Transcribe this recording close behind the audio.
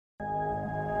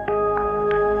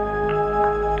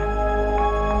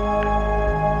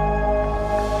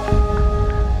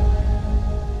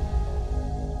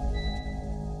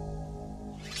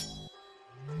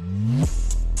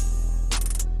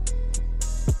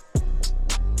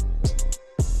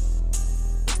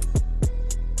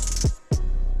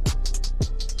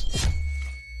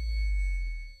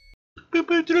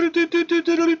You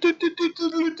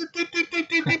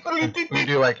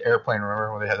do like Airplane,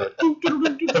 remember when they had that?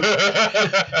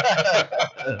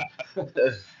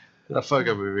 A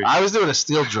fucking movie. I was doing a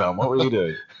steel drum. What were you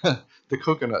doing? The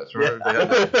coconuts, remember? They had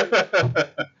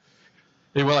that.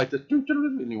 He went like this,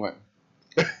 and he went.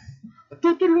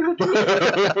 Fucking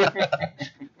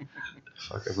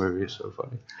movie is so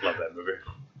funny. Love that movie.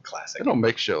 Classic. They don't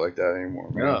make shit like that anymore,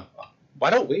 man. Yeah. Why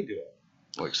don't we do it?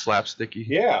 Like slapsticky.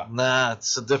 Yeah. Nah,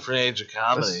 it's a different age of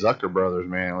comedy. That's Zucker Brothers,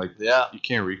 man. Like, Yeah. you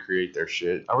can't recreate their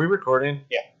shit. Are we recording?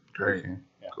 Yeah. Great. Okay.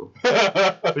 Yeah. Cool.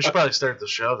 We should probably start the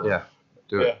show then. Yeah.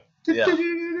 Do it. Yeah.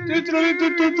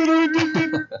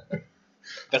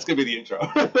 That's going to be the intro.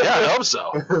 Yeah, I hope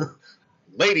so.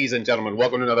 Ladies and gentlemen,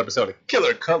 welcome to another episode of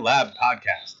Killer Collab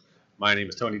Podcast. My name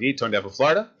is Tony D, Tony Devil,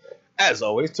 Florida. As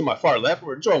always, to my far left,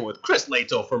 we're joined with Chris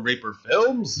Lato from Reaper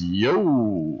Films.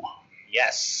 Yo.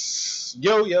 Yes.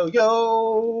 Yo, yo,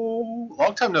 yo.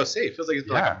 Long time no see. It feels like it's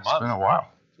been like a It's month. been a while.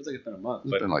 Feels like it's been a month.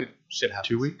 It's but been like shit happens.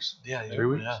 2 weeks. Yeah, 3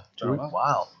 weeks? Yeah. 2 weeks?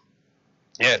 Wow.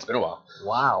 Yeah, it's been a while.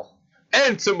 Wow.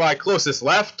 And to my closest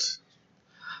left,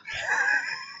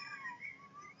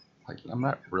 Like, I'm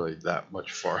not really that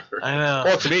much farther. I know.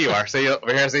 well, to me you are. Say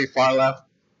over here, say far left,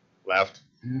 left,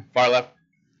 Yeah. far left,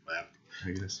 left.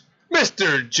 I guess.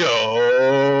 Mr.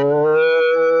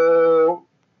 Joe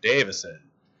Davison.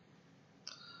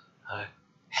 Hi.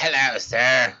 Hello,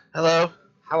 sir. Hello.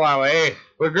 How are we?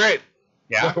 We're great.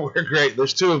 Yeah. We're great.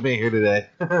 There's two of me here today.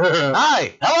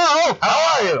 Hi. Hello.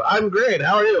 How are you? I'm great.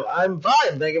 How are you? I'm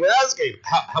fine. Thank you for asking.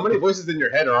 How many voices in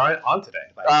your head are on today?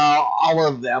 Like, All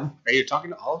of them. are you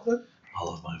talking to all of them?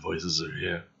 All of my voices are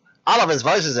here. All of his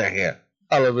voices are here.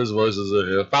 All of his voices are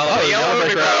here. Follow the yellow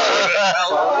brick road.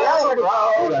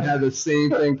 I had the same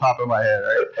thing pop in my head,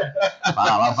 right?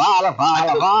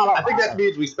 I think that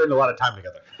means we spend a lot of time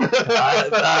together.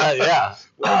 Yeah.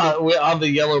 We're on the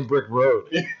yellow brick road.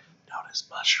 Known as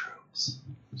mushrooms.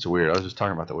 It's weird. I was just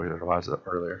talking about the Wizard of Oz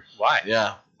earlier. Why?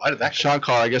 Yeah. Why did that? Sean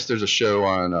called. I guess there's a show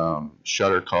on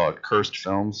Shudder called Cursed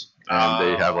Films, and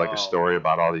they have like a story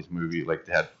about all these movies. Like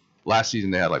they had last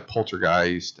season, they had like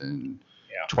Poltergeist and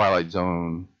Twilight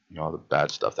Zone. You know, all the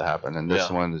bad stuff that happened. And this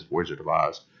one is Wizard of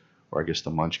Oz, where I guess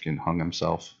the Munchkin hung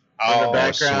himself. Oh, in the While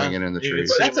background, swinging in the you tree. can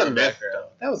see that's him a in the myth. background.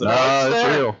 That was a No, myth. it's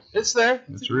there. real. It's there.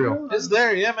 It's real. It's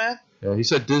there. Yeah, man. Yeah, he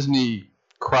said Disney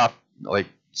cropped, like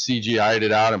CGI'd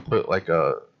it out and put like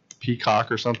a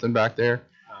peacock or something back there.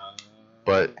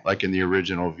 But like in the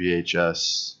original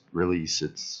VHS release,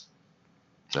 it's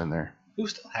in there. Who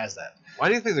still has that? Why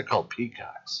do you think they're called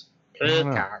peacocks?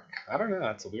 Peacock. I don't know.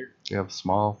 That's a weird You have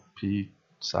small pea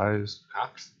size.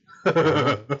 cocks. I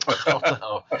don't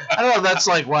know. I don't know if that's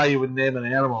like why you would name an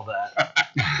animal that.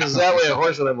 Because that way a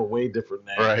horse would have a way different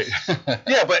name. Right.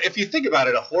 Yeah, but if you think about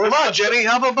it, a horse. Come on, Jenny,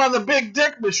 hop up on the big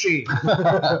dick machine.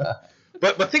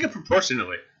 But think of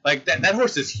proportionally. Like that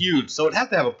horse is huge, so it'd have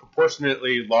to have a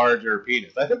proportionately larger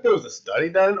penis. I think there was a study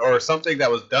done or something that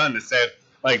was done that said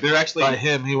like they're actually. By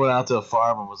him, he went out to a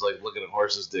farm and was like looking at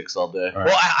horses' dicks all day. Right.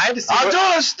 Well, I had to see. I'm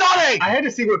doing a study. I had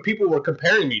to see what people were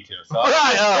comparing me to. So Right,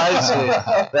 I see.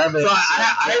 That makes So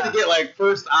I had to get like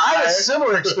first I had a eye.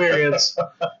 similar experience,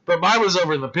 but mine was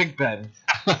over in the pig pen.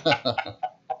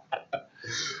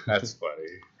 That's funny.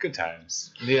 Good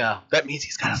times. Yeah. That means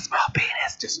he's got a small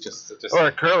penis. Just. Or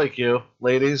a curly Q.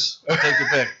 Ladies, take your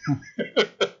pick.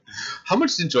 How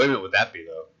much enjoyment would that be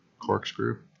though?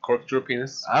 Corkscrew. Corkscrew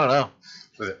penis? I don't know.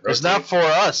 Was it It's not for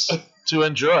us to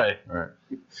enjoy. All right.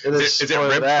 Is it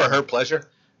ripped that. for her pleasure?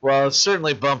 Well, it's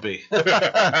certainly bumpy.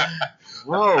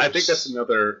 Whoa. I think that's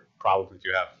another problem that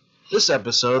you have. This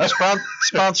episode is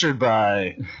sponsored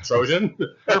by Trojan?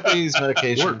 herpes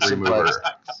medication Word remover.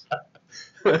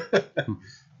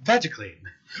 Vagiclean.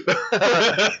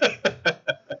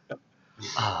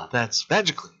 That's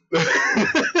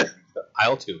Vagiclean.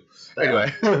 Aisle 2.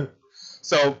 Anyway.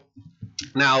 So,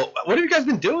 now, what have you guys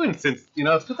been doing since,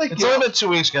 it feels like, It's only been 2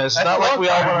 weeks, guys. It's That's not a like long we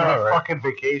all time, went on a right? fucking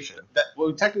vacation. well,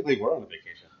 we technically were on a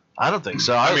vacation. I don't think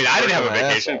so. I mean, I didn't have a working my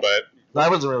ass vacation, off. but I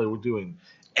wasn't really doing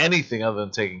anything other than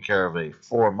taking care of a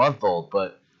 4-month-old,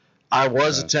 but I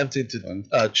was attempting to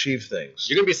achieve things.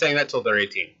 you're going to be saying that till they're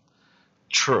 18.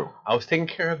 True. I was taking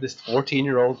care of this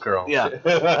 14-year-old girl. Yeah. I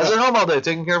was at home all day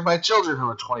taking care of my children who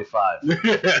are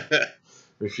 25,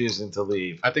 refusing to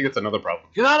leave. I think it's another problem.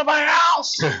 Get out of my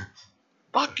house!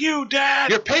 Fuck you, Dad!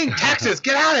 You're paying taxes.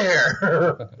 Get out of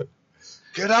here.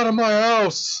 Get out of my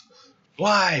house.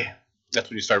 Why? That's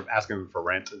when you start asking them for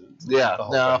rent. And Yeah, the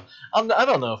whole no. thing. I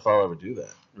don't know if I'll ever do that.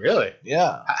 Really?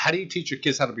 Yeah. How do you teach your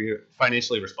kids how to be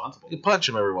financially responsible? You punch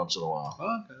them every once in a while.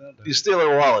 Oh, You steal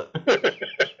their wallet.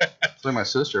 It's like my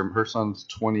sister. Her son's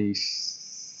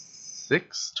 26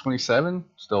 26, 27,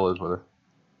 still lives with her.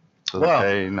 Doesn't Wow.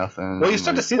 pay nothing. Well, you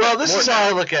start to see that. Well, this more is now. how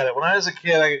I look at it. When I was a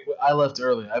kid, I left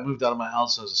early. I moved out of my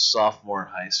house as a sophomore in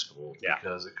high school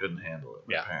because I couldn't handle it.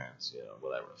 My parents,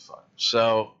 whatever the fuck.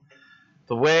 So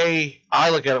the way I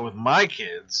look at it with my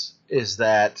kids is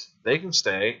that they can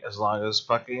stay as long as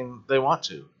fucking they want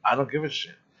to. I don't give a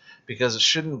shit. Because it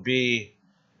shouldn't be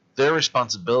their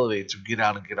responsibility to get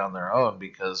out and get on their own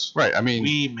because right. I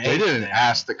mean, they didn't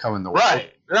ask to come in the world.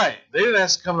 Right. They didn't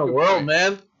ask to come in the world,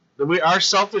 man. Our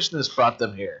selfishness brought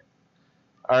them here.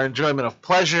 Our enjoyment of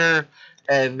pleasure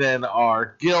and then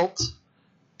our guilt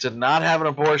to not have an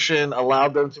abortion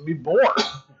allowed them to be born.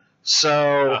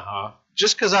 So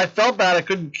just because I felt bad I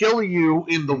couldn't kill you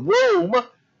in the womb,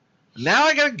 now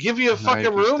I got to give you a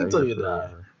fucking room till you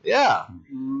die. Yeah.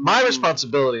 My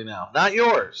responsibility now, not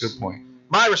yours. Good point.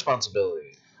 My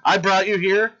responsibility. I brought you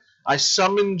here. I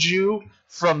summoned you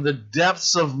from the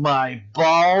depths of my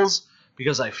balls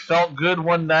because I felt good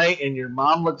one night and your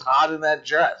mom looked hot in that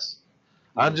dress.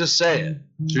 I'm just saying.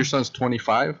 So your son's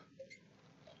 25?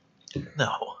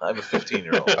 No, I have a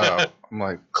 15-year-old. I'm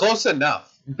like, close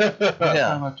enough. Yeah.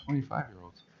 I'm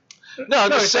 25-year-olds. No, I'm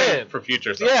just saying. For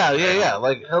future stuff. Yeah.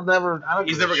 Like, he'll never...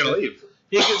 He's never going to leave.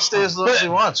 He can stay as long as he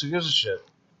wants. Who gives a shit?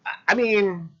 I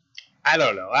mean, I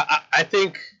don't know. I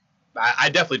think... I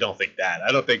definitely don't think that.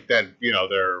 I don't think that,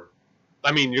 they're...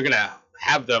 I mean, you're going to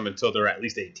have them until they're at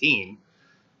least 18.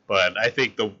 But I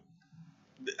think the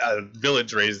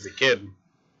village raises a kid.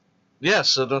 Yeah,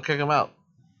 so don't kick him out.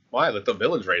 Why? Let the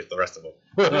village raise the rest of them.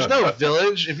 There's no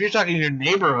village. If you're talking your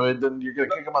neighborhood, then you're going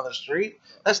to kick them on the street.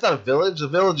 That's not a village. The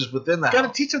village is within the house. You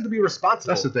got to teach them to be responsible.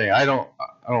 That's the thing. I don't.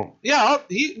 Yeah,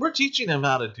 we're teaching him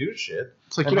how to do shit.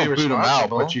 It's like you don't boot him out,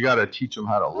 but you got to teach him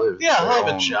how to live. Yeah, he'll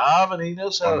have a job, and he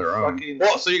knows how to fucking...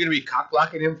 Well, so you're going to be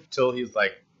cock-blocking him until he's,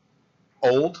 like,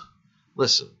 old?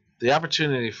 Listen, the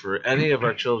opportunity for any of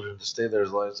our children to stay there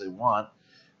as long as they want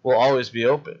will always be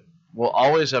open. We'll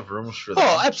always have rooms for them.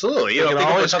 Oh, absolutely. They can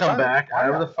always come back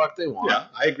however the fuck they want. Yeah,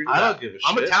 I agree with I that. don't give a shit.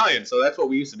 I'm Italian, so that's what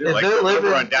we used to do. If like, they're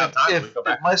living, on downtime,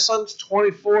 if my son's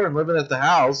 24 and living at the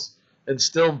house and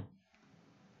still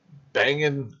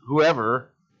banging whoever,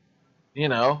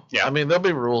 Yeah. I mean, there'll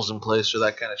be rules in place for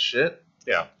that kind of shit.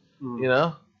 Yeah.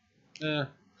 Yeah.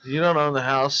 You don't own the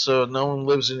house, so no one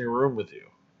lives in your room with you.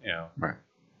 Yeah. Right.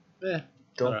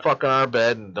 Don't fuck on our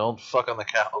bed and don't fuck on the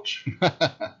couch.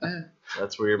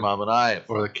 That's where your mom and I have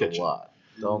or the kitchen. A lot.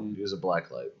 Don't use a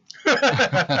black light.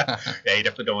 Yeah, you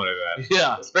definitely don't want to do that.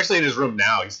 Yeah. Especially in his room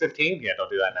now. He's 15. Yeah, don't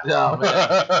do that now. No,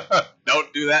 man.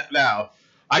 Don't do that now.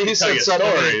 I can tell you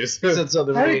stories. He said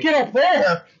something to me. How do you get up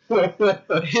there?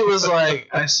 He was like,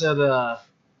 I said, I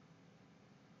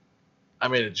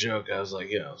made a joke. I was like,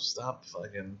 stop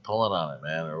fucking pulling on it,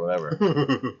 man, or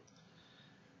whatever.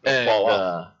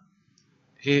 And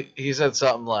he said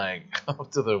something like,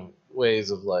 up to the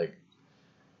ways of like,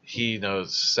 he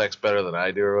knows sex better than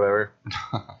I do or whatever.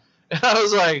 And I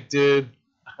was like, dude,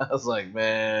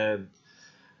 man,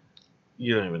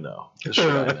 you don't even know. There's shit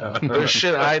I know. There's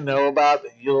shit I know about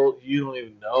that you don't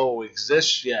even know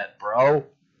exists yet, bro.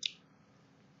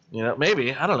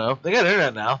 Maybe. I don't know. They got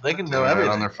internet now. They can know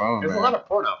everything on their phone. There's a lot of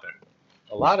porn out there.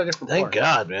 A lot of different Thank porn.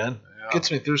 God, man. Yeah.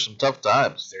 Gets me through some tough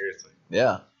times. Seriously.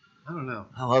 Yeah. I don't know.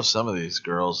 I love some of these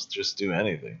girls. Just do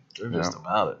anything. They're just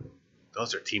about it.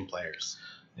 Those are team players.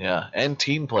 Yeah, and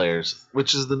Teen Players,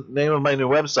 which is the name of my new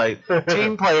website,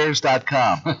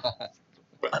 teenplayers.com.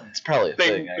 It's probably a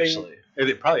thing, actually.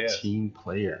 It probably is. Teen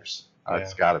Players.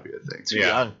 It's got to be a thing. Too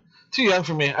young. Too young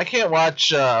for me. I can't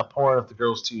watch porn if the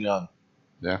girl's too young.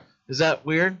 Yeah. Is that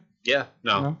weird? Yeah.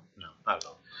 No, not at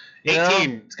all.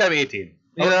 18. It's got to be 18.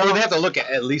 You know? They have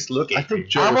to at least look 18. I think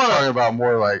Joe was talking about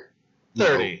more like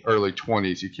 30. Early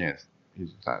 20s. You can't.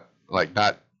 He's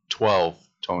not 12,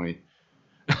 Tony.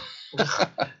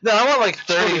 No, I want like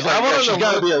 30. Like, I want she's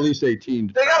got to be at least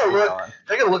 18. They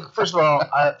gotta look. First of all,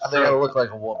 they gotta look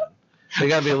like a woman. They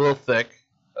gotta be a little thick,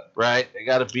 right? They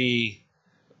gotta be.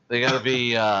 Or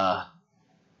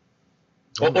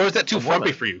is that too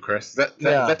frumpy for you, Chris? Is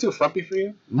that too frumpy for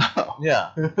you? No.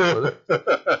 Yeah.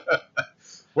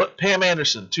 What? Pam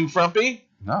Anderson? Too frumpy?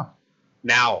 No.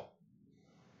 Now.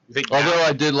 Although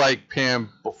I did like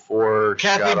Pam before.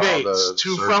 Kathy Bates.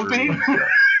 Too frumpy?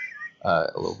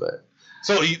 A little bit.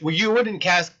 So you wouldn't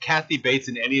cast Kathy Bates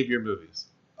in any of your movies?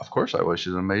 Of course I would.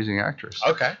 She's an amazing actress.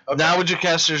 Okay. Now would you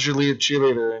cast her as your lead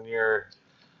cheerleader in your...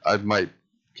 I might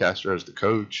cast her as the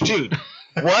coach. Dude.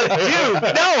 What?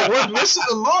 Dude, no, we're missing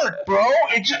the mark, bro.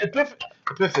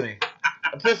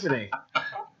 Epiphany.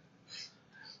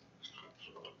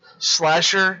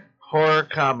 Slasher horror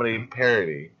comedy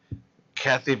parody.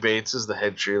 Kathy Bates is the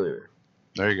head cheerleader.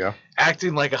 There you go.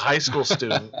 acting like a high school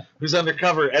student who's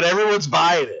undercover, and everyone's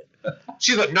buying it.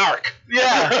 She's a narc.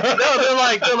 Yeah. No, they're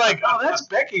like, oh, that's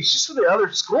Becky. She's from the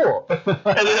other school. And then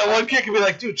that one kid can be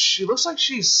like, dude, she looks like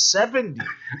she's 70.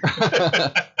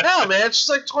 No, man, she's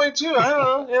like 22. I don't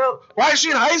know. You know, why is she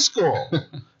in high school?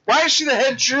 Why is she the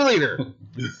head cheerleader?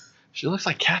 She looks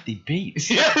like Kathy Bates.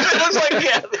 Yeah, she looks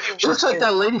like She looks like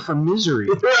that lady from Misery.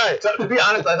 Right. So, to be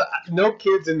honest, no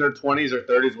kids in their 20s or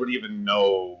 30s would even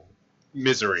know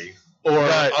Misery or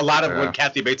a lot of what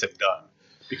Kathy Bates had done.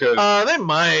 Because they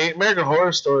might. American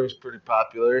Horror Story is pretty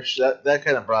popular. That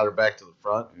kind of brought her back to the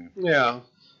front. yeah.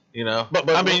 You know? But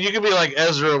I mean, you could be like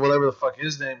Ezra, whatever the fuck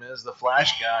his name is, the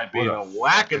Flash guy, being a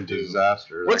wackadoo.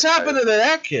 Disaster. What's happening to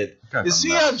that kid? Is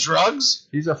he on drugs?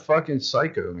 He's a fucking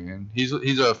psycho, man. He's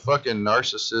a fucking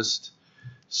narcissist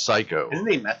psycho. Isn't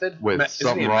he method? With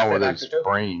something wrong with his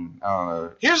brain. I don't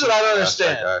know. Here's what I don't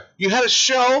understand. You had a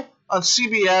show on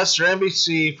CBS or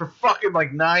NBC for fucking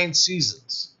like 9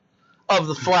 seasons of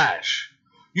The Flash.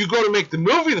 You go to make the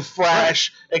movie The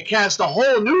Flash and cast a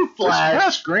whole new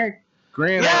Flash.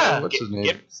 Grant. Yeah. What's his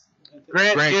name?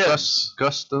 Grant Gibbs.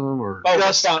 Gustum or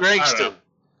Gus Gregston.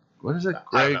 what is it?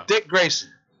 Dick Grayson.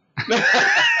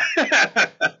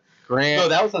 Grant. No,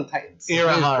 that was on Titans.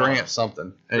 Grant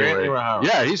something. Anyway, Grant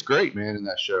yeah, he's great, man, in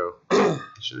that show.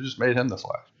 Should have just made him the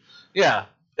Flash. Yeah,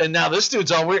 and now this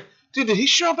dude's all weird. Dude, did he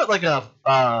show up at like a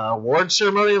award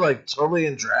ceremony, like totally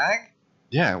in drag?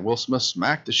 Yeah, Will Smith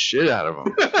smacked the shit out of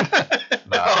him.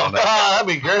 That'd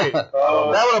be great. That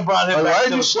would have brought him back. Why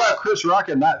did you slap Chris Rock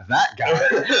and not that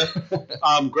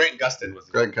guy? Grant Gustin was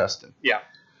Greg Gustin. Yeah.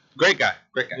 Great guy.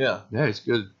 Yeah. Yeah, he's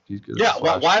good. He's good. Yeah,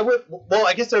 why would... Well,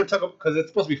 I guess they were talking... Because it's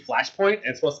supposed to be Flashpoint, and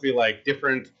it's supposed to be, like,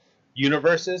 different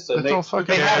universes. So It don't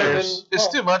fucking haven't matter. It's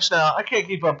too much now. I can't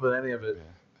keep up with any of it.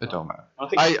 It don't matter.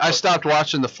 I I stopped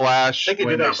watching The Flash They could do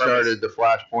when that they on purpose. started the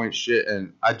Flashpoint shit,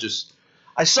 and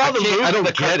I saw the movie, I don't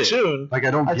the get it. cartoon. like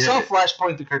I don't I get saw it.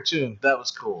 Flashpoint the cartoon. That was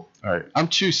cool. All right, I'm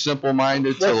too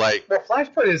simple-minded to like Well,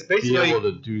 Flashpoint is be basically able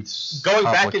to do going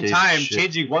back in complicated time, shit.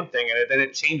 changing one thing, and then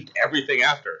it changed everything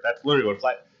after. That's literally what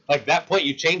like that point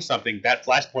you change something. That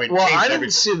Flashpoint. Well, changed I didn't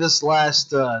everything. see this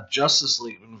last Justice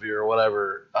League movie or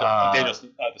whatever. The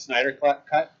Snyder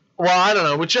cut. Well, I don't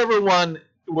know. Whichever one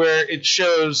where it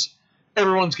shows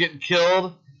everyone's getting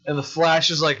killed and the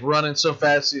Flash is like running so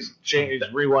fast he's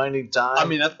rewinding time. I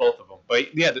mean, that's both of them.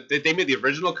 But yeah, they made the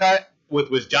original cut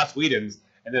with Joss Whedon's,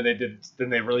 and then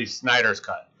they released Snyder's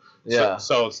cut. yeah.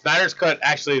 So Snyder's cut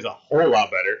actually is a whole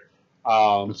lot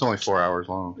better. It's only 4 hours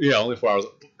long. Yeah, only 4 hours.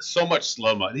 So much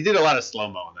slow mo. He did a lot of slow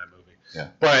mo in that movie. Yeah,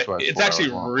 But that's why it's 4 actually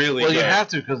hours long. really Well, good. you have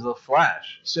to because of the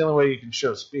Flash. It's the only way you can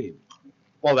show speed.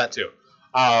 Well, that too.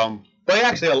 But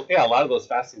actually, yeah, a lot of those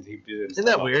fast scenes he did. Isn't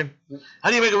that weird? How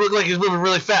do you make it look like he's moving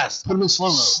really fast? Put him in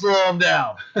slow-mo. Slow him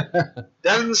down. That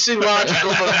doesn't seem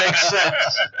logical, but it makes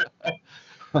sense.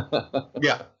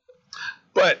 Yeah.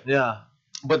 But Yeah.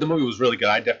 the movie was really good.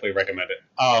 I definitely recommend it.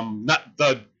 Not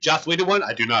the Joss Whedon one.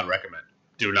 I do not recommend.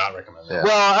 Do not recommend it. Yeah.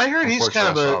 Well, I heard he's kind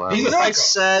of Unfortunately, I saw a. that. You He's know a what's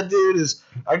sad, dude? Is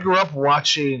I grew up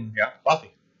watching Yeah,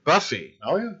 Buffy.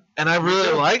 Oh yeah. and I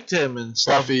really liked him and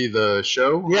stuff. Buffy the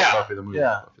show? Or Yeah. Buffy the movie?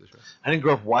 Yeah. Buffy the show. I didn't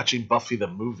grow up watching Buffy the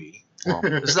movie. Well,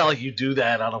 It's not like you do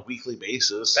that on a weekly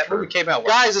basis. That movie came out.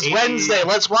 Guys, it's 80 Wednesday.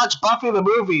 Let's watch Buffy the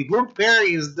movie. Luke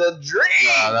Perry is the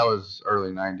dream. that was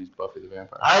early 90s Buffy the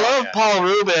Vampire. I love Yeah. Paul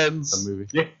Rubens. The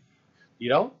movie. You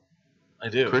know? I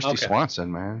do. Christy Okay.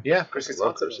 Swanson, man. Yeah, Christy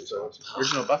Love Swanson. Christy Swanson.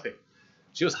 Original Buffy.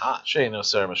 She was hot. She ain't no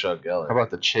Sarah Michelle Gellar. How about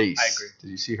The Chase? I agree. Did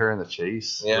you see her in The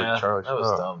Chase? Yeah, With Charlie that was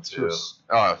Sheen? dumb, She too. was- it's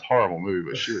a horrible movie,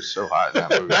 but she was so hot in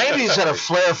that movie. 90s had a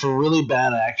flair for really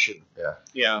bad action.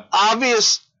 Yeah.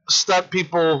 Obvious stunt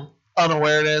people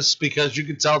unawareness because you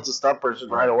can tell it's a stunt person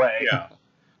right away. Yeah.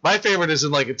 My favorite is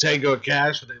in like a Tango and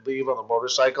Cash when they leave on the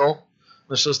motorcycle.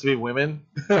 They're supposed to be women.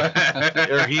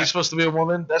 Or he's supposed to be a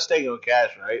woman. That's Tango and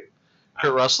Cash, right?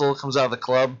 Kurt Russell comes out of the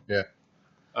club.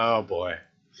 Oh boy.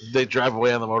 They drive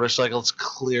away on the motorcycle. It's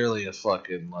clearly a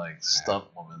fucking like stunt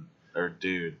woman or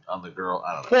dude on the girl.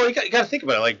 I don't know. Well, you got to think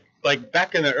about it. Like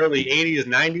back in the early '80s,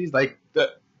 '90s, like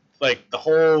the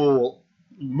whole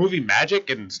movie magic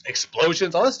and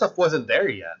explosions, all that stuff wasn't there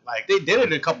yet. Like they did it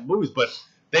in a couple movies, but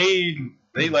they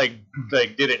like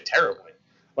did it terribly.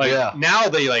 Like Yeah. now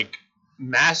they like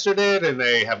mastered it and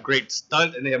they have great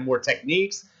stunt and they have more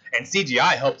techniques and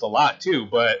CGI helps a lot too.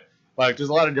 But like there's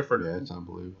a lot of different Yeah, it's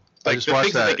unbelievable. like the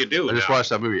things that they could do. I just now. watched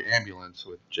that movie Ambulance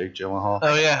with Jake Gyllenhaal.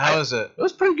 Oh yeah, how is it? It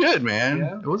was pretty good, man.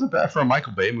 Yeah. It wasn't bad for a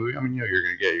Michael Bay movie. I mean, you know, you're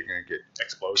gonna get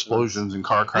explosions. explosions and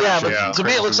car crashes. Yeah, but Yeah. to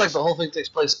me it looks like the whole thing takes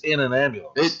place in an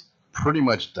ambulance. pretty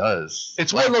much does.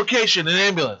 It's one location, an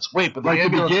ambulance. Wait, but the like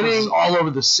ambulance the beginning is all over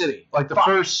the city. Like the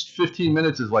first 15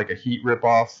 minutes is like a Heat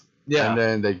ripoff. Yeah. And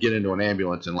then they get into an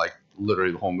ambulance, and like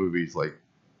literally the whole movie is like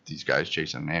these guys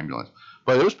chasing an ambulance.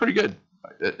 But it was pretty good.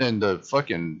 And the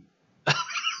fucking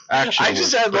action I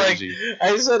just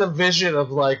had a vision of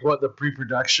like what the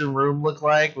pre-production room looked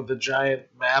like with the giant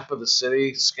map of the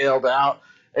city scaled out,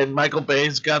 and Michael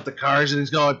Bay's got the cars and he's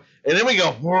going, and then we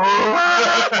go,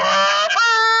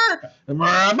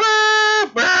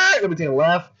 let me take a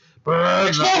left.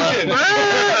 Explosion!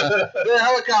 The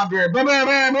helicopter. And then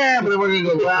we're going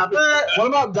to go, what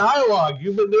about dialogue?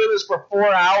 You've been doing this for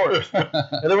 4 hours. And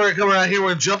then we're going to come around here, we're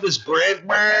going to jump this bridge. And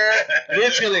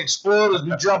it's going to explode as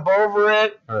we jump over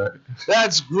it. Right.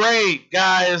 That's great,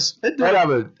 guys. It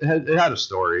had a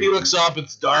story. He looks up,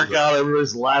 it's dark out,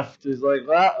 everybody's left. He's like,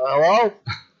 hello?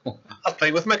 I'll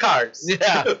play with my cards.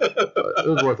 Yeah. It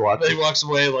was worth watching. Then he walks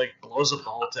away, like, blows up the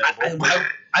whole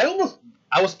table.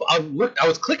 I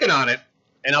was clicking on it,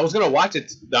 and I was gonna watch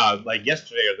it like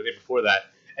yesterday or the day before that,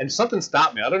 and something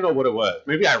stopped me. I don't know what it was.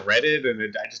 Maybe I read it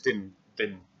and I just didn't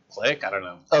click. I don't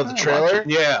know. Oh, the trailer?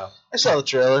 Yeah, I saw the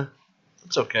trailer.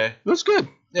 It's okay. It was good.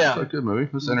 Yeah. It was a good movie.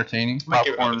 It was entertaining. Might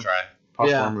give it another try.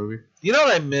 Popcorn movie. You know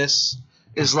what I miss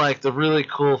is like the really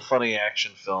cool, funny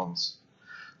action films,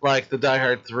 like the Die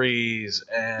Hard 3s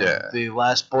and the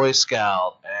Last Boy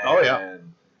Scout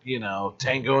and you know,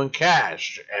 Tango and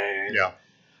Cash and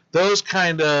those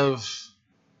kind of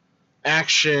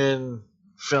action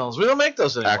films. We don't make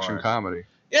those anymore. Action comedy.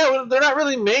 Yeah, they're not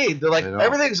really made. They're like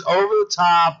everything's over the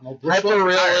top, hyper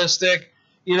realistic.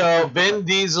 You know, Vin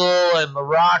Diesel and The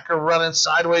Rock are running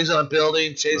sideways on a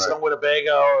building, chasing on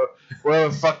Winnebago or whatever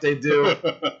the fuck they do.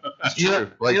 It's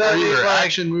true. Like, they're either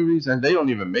action movies, and they don't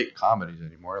even make comedies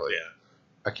anymore. Like,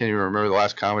 I can't even remember the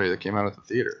last comedy that came out at the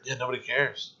theater. Yeah, nobody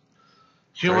cares.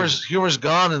 Humor's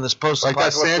gone in this post. Like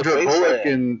that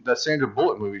Sandra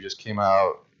Bullock movie just came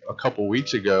out a couple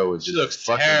weeks ago. It just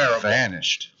fucking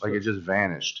vanished. Like, it just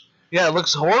vanished. Yeah, it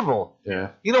looks horrible.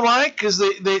 Yeah. You know why? Because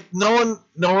no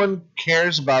one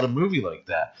cares about a movie like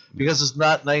that because it's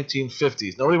not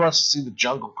 1950s. Nobody wants to see the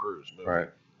Jungle Cruise movie. Right.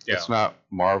 Yeah. It's not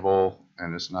Marvel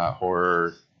and it's not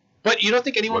horror. But you don't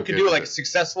think anyone can do like a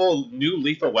successful new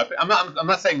Lethal Weapon? I'm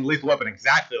not saying Lethal Weapon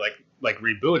exactly like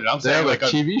rebooted. I'm saying like a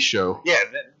TV show. Yeah,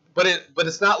 but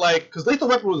it's not like, because Lethal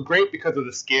Weapon was great because of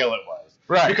the scale it was.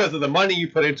 Right. Because of the money you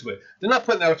put into it. They're not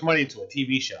putting that much money into a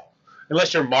TV show.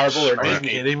 Unless you're Marvel or Disney. Are you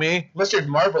kidding me? Unless you're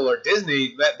Marvel or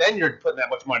Disney, then you're putting that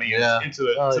much money into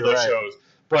those shows.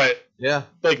 But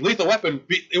like Lethal Weapon,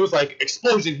 it was like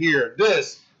explosion here,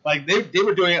 this. Like they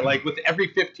were doing it like with every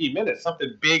 15 minutes,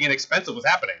 something big and expensive was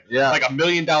happening. Yeah. Like $1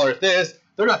 million this.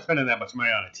 They're not spending that much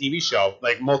money on a TV show,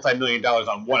 like multi-million dollars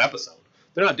on one episode.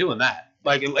 They're not doing that.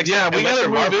 Like we gotta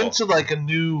move into like a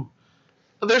new.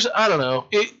 I don't know.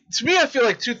 To me, I feel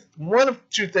like one of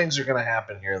two things are gonna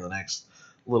happen here in the next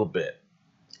little bit.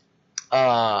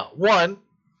 One,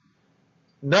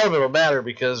 none of it will matter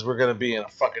because we're going to be in a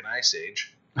fucking ice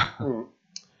age.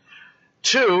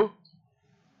 Two,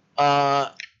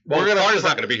 Florida's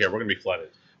not going to be here. We're going to be flooded.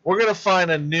 We're going to find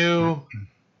a new.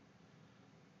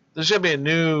 There's going to be a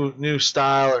new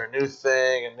style or a new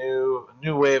thing, a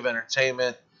new way of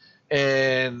entertainment,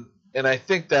 and I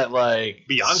think that like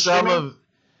beyond some streaming?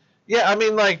 of, I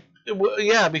mean like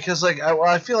because like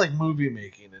I feel like movie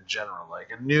making in general, like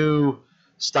a new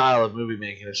style of movie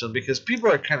making or something, because people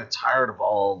are kind of tired of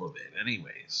all of it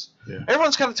anyways. Yeah.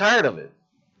 Everyone's kind of tired of it.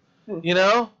 You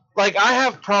know? Like, I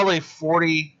have probably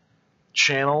 40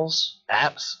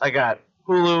 apps. I got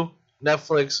Hulu,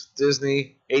 Netflix,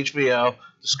 Disney, HBO,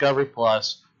 Discovery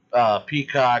Plus,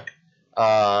 Peacock,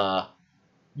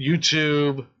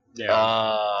 YouTube.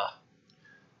 Yeah.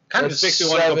 Kind of just makes me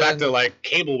want to go back to, like,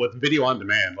 cable with video on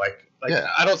demand. Like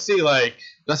I don't see, like...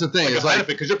 That's the thing. It's like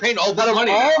because you're paying all this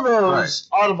money. Out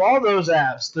of all those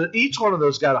apps, each one of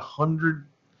those got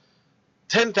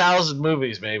 10,000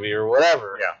 movies maybe or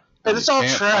whatever. Yeah. And it's all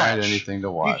trash. You can't find anything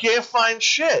to watch. You can't find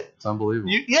shit. It's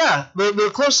unbelievable.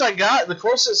 The closest I got, the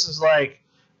closest is like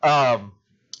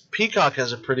Peacock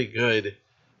has a pretty good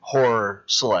horror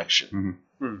selection.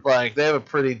 Mm-hmm. Like they have a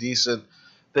pretty decent.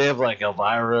 They have like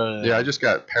Elvira. I just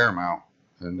got Paramount,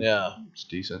 and it's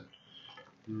decent.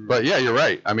 But yeah, you're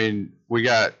right. I mean, I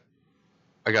got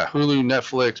Hulu,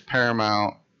 Netflix,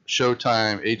 Paramount,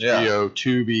 Showtime, HBO,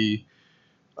 Tubi,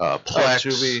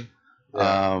 Plex,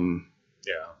 Tubi,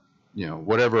 you know,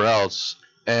 whatever else,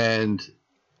 and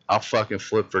I'll fucking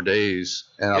flip for days,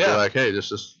 and I'll be like, hey, let's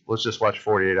just watch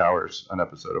 48 Hours, an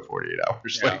episode of 48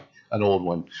 Hours, like an old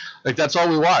one. Like that's all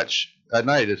we watch at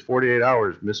night is 48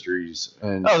 Hours mysteries,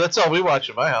 and that's all we watch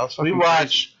at my house. We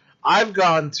watch I've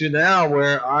gone to now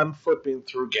where I'm flipping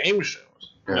through game shows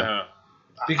Uh,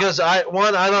 because I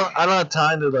don't have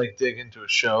time to like dig into a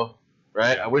show,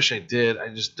 right? I wish I did. I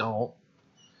just don't.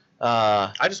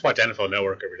 I just watch NFL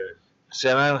Network every day. See,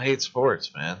 and I don't hate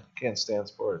sports, man. Can't stand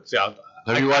sports. Yeah,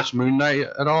 Have you watched Moon Knight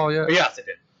at all yet? yes,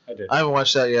 I did. I haven't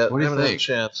watched that yet. What do you I haven't had a think?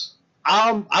 chance.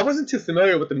 I wasn't too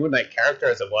familiar with the Moon Knight character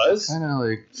as it was. Kind of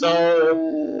like.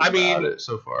 So, I mean, about it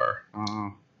so far.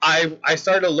 I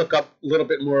started to look up a little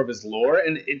bit more of his lore,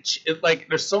 and it like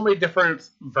there's so many different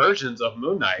versions of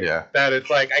Moon Knight that it's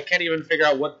like I can't even figure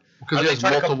out what. Because he has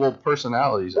multiple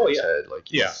personalities in his head. Like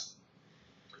he's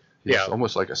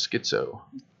almost like a schizo.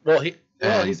 Well,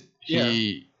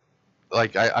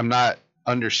 I'm not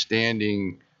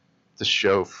understanding the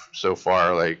show so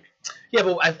far. Like, yeah,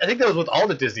 but I think that was with all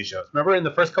the Disney shows. Remember, in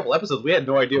the first couple episodes, we had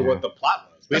no idea what the plot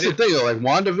was. That's the thing, though. Like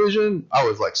WandaVision, I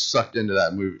was like sucked into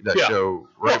that show.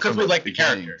 Right, because we liked the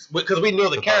characters. Because we knew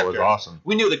the characters. That was awesome.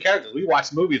 We knew the characters. We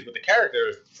watched movies with the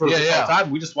characters for the whole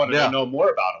time. We just wanted to know more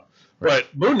about them. Right.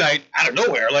 But Moon Knight, out of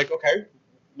nowhere, like, okay,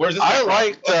 where's this? I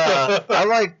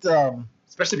liked.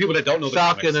 Especially people that don't know the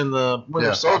Falcon and the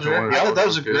Winter Soldier. That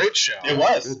was a great show. It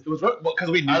was because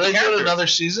we knew. Are the they characters. doing another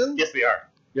season? Yes, they are.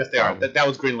 Yes, they are. That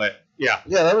was greenlit. Yeah.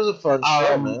 Yeah, that was a fun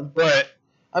show, man. But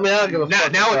I mean, I don't give a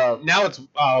fuck. Now it's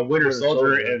Winter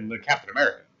Soldier and the Captain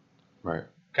America. Right.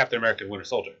 Captain America and Winter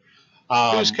Soldier.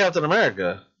 Who's Captain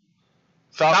America?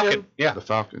 Falcon? Yeah. The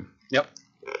Falcon. Yep.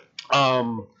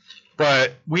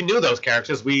 But we knew those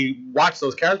characters. We watched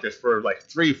those characters for like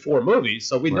 3-4 movies,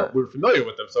 so we were familiar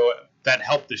with them. So that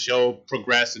helped the show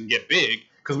progress and get big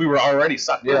because we were already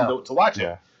sucked in to watch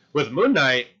it. With Moon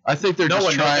Knight, I think they're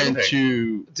just trying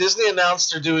to. Disney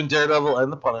announced they're doing Daredevil and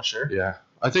the Punisher. Yeah,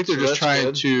 I think they're just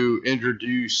trying to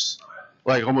introduce,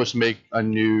 like, almost make a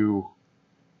new.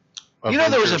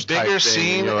 There was a bigger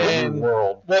scene in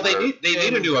world. Well, they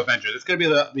need a new Avengers. It's going to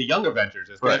be the young Avengers,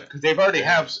 because they've already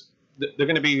have. They're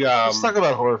going to be. Let's talk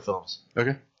about horror films.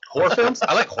 Okay. Horror films?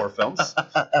 I like horror films.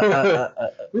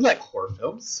 We like horror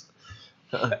films.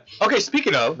 Okay,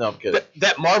 speaking of, no, I'm kidding.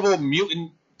 That Marvel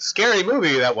mutant scary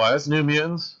movie that was New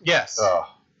Mutants. Yes.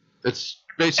 It's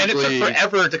basically. And it took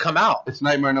forever to come out. It's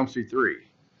Nightmare on Elm Street 3.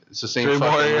 It's the same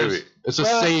fucking movie. It's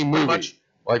the same movie. Much.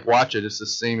 Like, watch it. It's the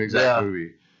same exact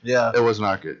movie. Yeah. It was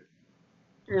not good.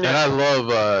 Yeah. And I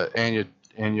love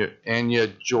Anya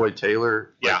Joy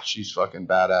Taylor. Yeah. Like, she's fucking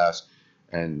badass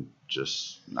and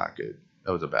just not good.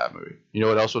 That was a bad movie. You know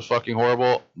what else was fucking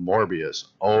horrible? Morbius.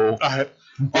 It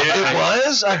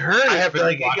was? I heard it.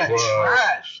 Like, it got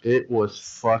trashed. It was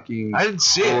fucking I didn't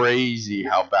see crazy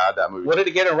how bad that movie was. What did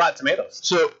it get in Rotten Tomatoes?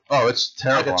 So, it's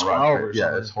terrible. Like a 12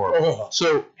 yeah, it's horrible.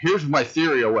 So, here's my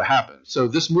theory of what happened. So,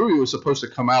 this movie was supposed to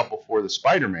come out before the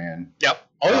Spider-Man. Yep.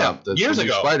 Oh, yeah. Years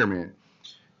ago. Spider-Man.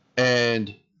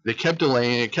 And they kept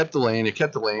delaying it.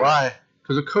 Why?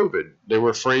 Because of COVID. They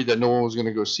were afraid that no one was going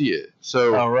to go see it.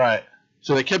 So,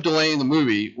 So they kept delaying the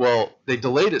movie. Well, they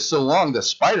delayed it so long that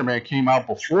Spider-Man came out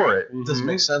before it. It doesn't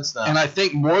make sense now. And I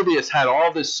think Morbius had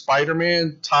all this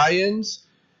Spider-Man tie-ins,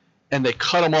 and they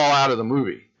cut them all out of the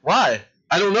movie. Why?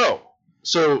 I don't know.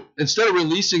 So instead of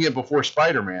releasing it before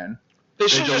Spider-Man, they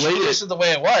should just release it the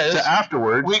way it was. To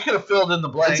afterwards. We could have filled in the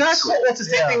blanks. Exactly. Well, it's the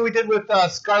same thing we did with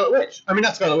Scarlet Witch. I mean,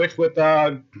 not Scarlet Witch, with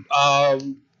Black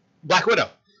Widow.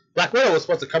 Black Widow was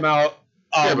supposed to come out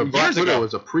but Black Widow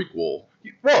was a prequel.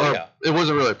 Well, it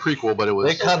wasn't really a prequel, but it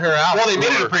was. They cut her out. Well, they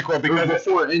made it a prequel because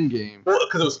before Endgame. Well,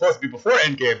 because it was supposed to be before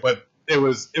Endgame, but it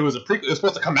was a prequel. It was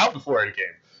supposed to come out before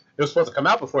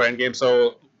Endgame.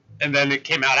 So, and then it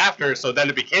came out after. So then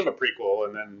it became a prequel,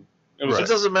 and then it was. It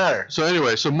doesn't matter. So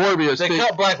anyway, Morbius. They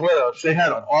cut Black Widow. They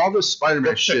had all the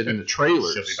Spider-Man shit in the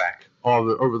trailers. She'll be back.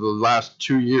 Over the last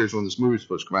 2 years when this movie was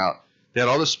supposed to come out. They had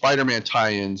all the Spider-Man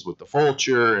tie-ins with the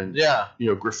Vulture and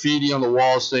graffiti on the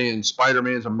wall saying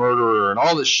Spider-Man's a murderer and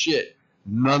all this shit.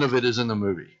 None of it is in the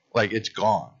movie. Like, it's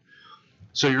gone.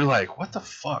 So you're like, what the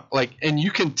fuck? Like, and you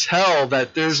can tell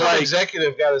that there's some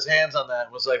executive got his hands on that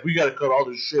and was like, we got to cut all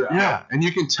this shit out. Yeah, and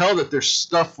you can tell that there's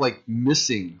stuff like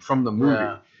missing from the movie.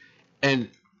 Yeah. And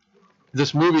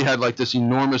this movie had like this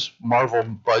enormous Marvel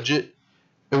budget.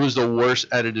 It was the worst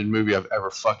edited movie I've ever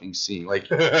fucking seen. Like,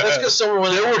 that's because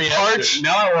someone there were parts.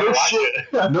 Now I want to watch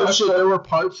it. No shit. There were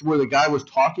parts where the guy was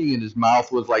talking and his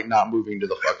mouth was like not moving to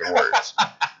the fucking words.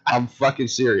 I'm fucking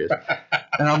serious.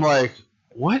 And I'm like,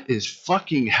 what is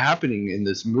fucking happening in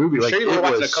this movie? Like, it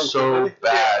was so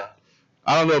bad.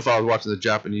 I don't know if I was watching the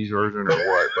Japanese version or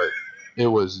what, but it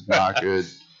was not good.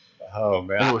 Oh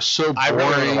man, it was so boring. I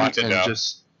really want to watch it now.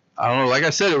 Just, I don't know. Like I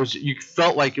said, you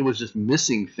felt like it was just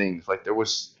missing things. Like there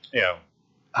was. Yeah.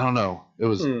 I don't know. It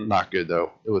was not good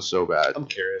though. It was so bad. I'm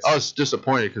curious. I was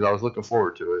disappointed because I was looking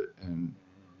forward to it and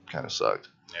kind of sucked.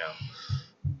 Yeah.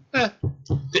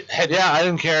 Yeah, I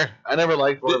didn't care. I never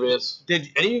liked Morbius. Did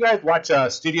any of you guys watch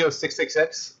Studio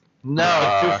 666? No,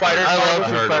 Foo Fighters. I love I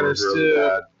Foo heard Fighters it was really too.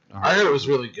 bad. I heard it was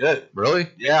really good. Really?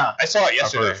 Yeah. I saw it I've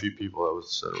yesterday. heard a few people that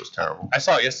said it was terrible. I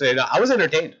saw it yesterday. No, I was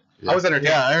entertained. Yeah. I was entertained.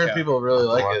 Yeah, I heard people really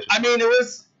like it. I mean, it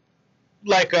was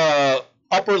like a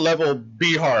upper level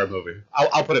B horror movie.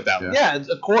 I'll put it that way. Yeah,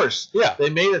 of course. Yeah. They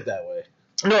made it that way.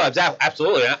 No,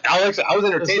 absolutely. I was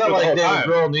entertained. It's not the like whole David time.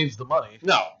 Grohl needs the money.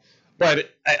 No,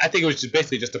 but I think it was just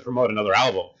basically just to promote another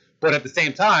album. But at the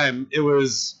same time, it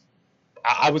was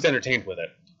I was entertained with it.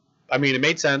 I mean, it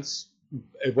made sense.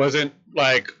 It wasn't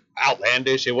like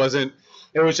outlandish. It wasn't.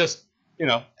 It was just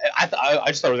I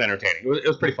just thought it was entertaining. It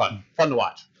was pretty fun to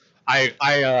watch.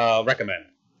 I recommend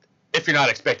if you're not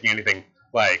expecting anything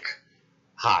like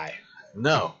high.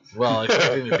 No. Well,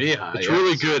 expecting to be high. It's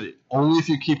really good. Only if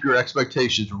you keep your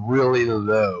expectations really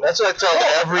low. That's what I tell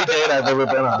every date I've ever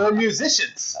been on. They're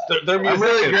musicians. They're musicians. I'm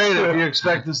really great if you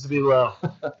expect this to be low.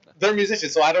 They're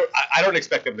musicians, so I don't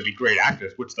expect them to be great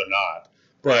actors, which they're not.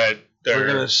 But we're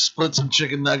gonna split some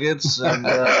chicken nuggets, and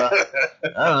I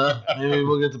don't know. Maybe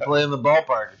we'll get to play in the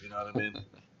ballpark, if you know what I mean.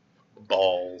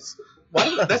 Balls.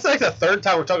 That's like the third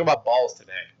time we're talking about balls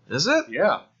today. Is it?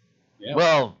 Yeah.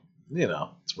 Well,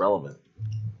 it's relevant.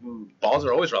 Balls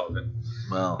are always relevant.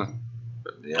 Well,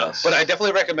 yes. But I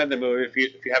definitely recommend the movie if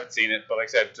you haven't seen it. But like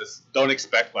I said, just don't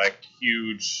expect like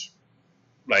huge,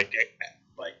 like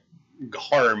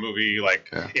horror movie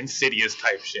Insidious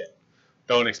type shit.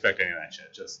 Don't expect any of that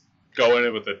shit. Just go in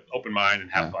it with an open mind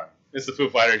and have fun. It's the Foo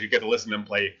Fighters. You get to listen to them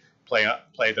play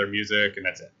their music, and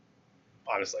that's it.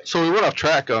 Honestly. So we went off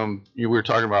track. We were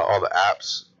talking about all the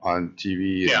apps on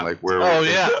TV and where we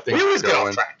always get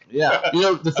off track. Yeah.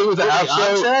 The thing with the apps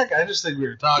on track? I just think we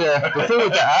were talking. Yeah. The thing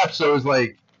with the apps though is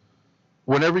like,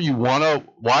 whenever you want to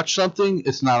watch something,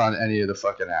 it's not on any of the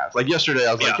fucking apps. Like yesterday,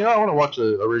 I was like, I want to watch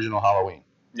the original Halloween.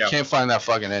 Yeah. Can't find that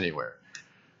fucking anywhere.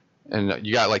 And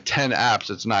you got like 10 apps.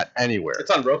 It's not anywhere.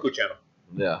 It's on Roku channel.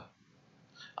 Yeah.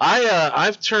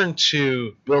 I've turned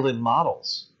to building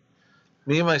models.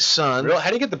 Me and my son. Real? How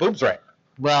do you get the boobs right?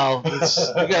 Well,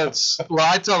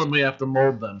 I tell them we have to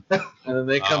mold them, and then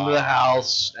they come to the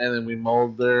house, and then we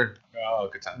mold their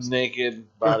good times. naked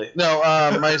body. No,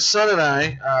 my son and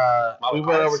I, we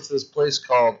went over to this place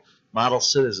called Model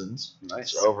Citizens.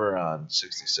 Nice. It's over on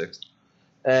 66th,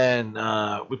 and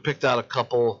we picked out a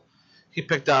couple. He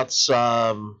picked out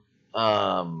some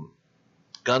Gundam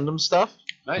stuff.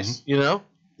 Nice.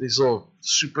 These little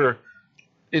super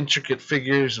intricate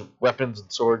figures of weapons and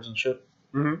swords and shit.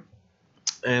 Mm-hmm.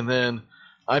 And then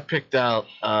I picked out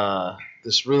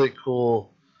this really cool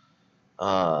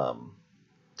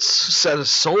set of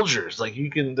soldiers. Like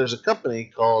there's a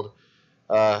company called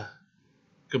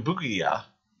Kabukiya.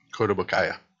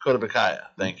 Kodabakaya.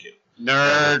 Thank you.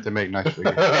 Nerd. They make nice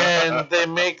figures. And they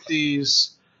make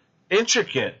these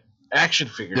intricate action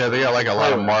figures. Yeah, they got like a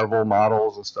lot of Marvel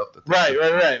models and stuff.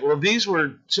 Right. Well, these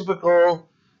were typical.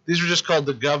 These were just called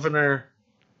the Governor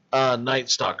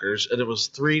Night Stalkers, and it was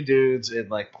 3 dudes in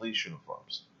like police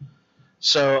uniforms.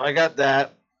 So I got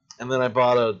that, and then I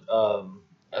bought a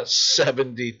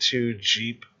 72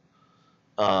 Jeep,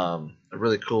 a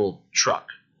really cool truck,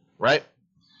 right?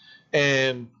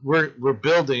 And we're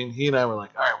building. He and I were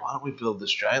like, all right, why don't we build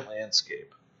this giant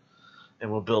landscape,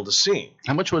 and we'll build a scene.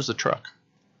 How much was the truck?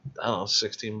 I don't know,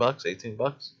 $16,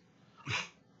 $18.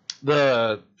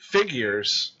 The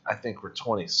figures, I think, were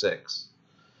 26.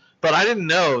 But I didn't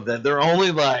know that they're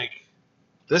only like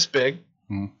this big.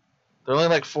 Hmm. They're only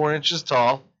like 4 inches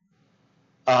tall.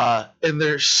 And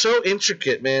they're so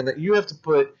intricate, man, that you have to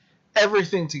put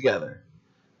everything together.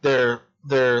 Their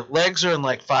legs are in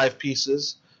like 5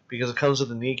 pieces because it comes with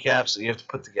the kneecaps that you have to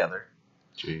put together.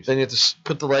 Jeez. Then you have to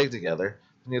put the leg together.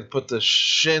 Then you have to put the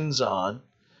shins on.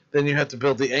 Then you have to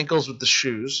build the ankles with the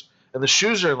shoes. And the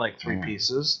shoes are in like 3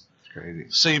 pieces. It's crazy.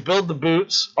 So you build the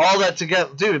boots, all that together.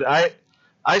 Dude, I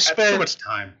spent... That's too much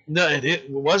time. No, it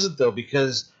wasn't, though,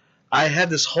 because I had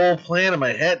this whole plan in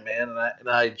my head, man, and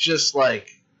I just, like...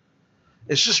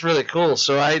 It's just really cool.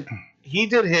 So he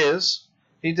did his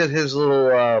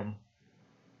little...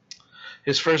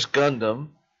 his first Gundam.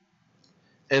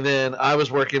 And then I was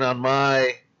working on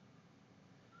my...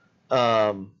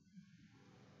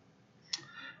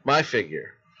 my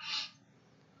figure.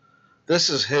 This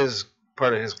is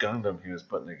part of his Gundam he was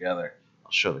putting together.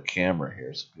 I'll show the camera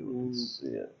here so people can see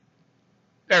it.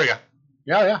 There we go.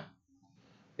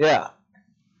 Yeah.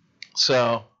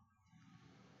 So,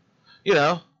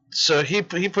 so he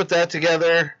put that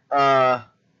together.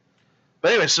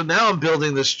 But anyway, so now I'm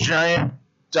building this giant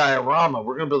diorama.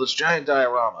 We're going to build this giant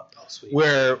diorama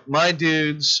where my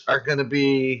dudes are going to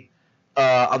be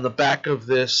on the back of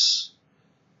this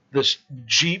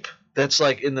Jeep that's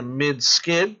like in the mid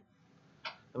skid,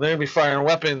 and they're going to be firing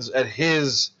weapons at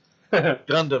his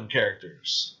Gundam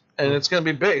characters. And it's going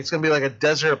to be big. It's going to be like a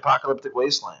desert apocalyptic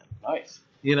wasteland. Nice.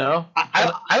 You know?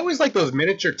 I always like those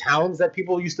miniature towns that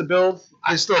people used to build.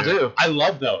 I still do. I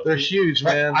love those. They're huge,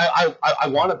 man. I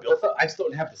want to build them. I just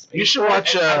don't have the space. You should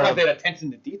watch. I love that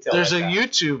attention to detail. There's a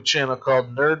YouTube channel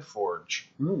called Nerd Forge.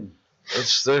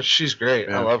 She's great.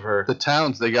 Yeah. I love her. The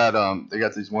towns they got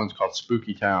these ones called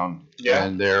Spooky Town. Yeah.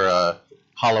 And they're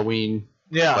Halloween.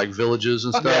 Yeah. Like villages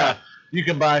and stuff. Yeah. You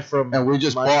can buy from. And we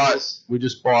just bought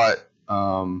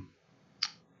probably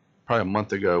a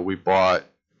month ago. We bought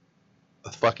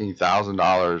a fucking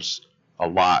 $1,000 a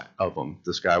lot of them.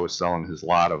 This guy was selling his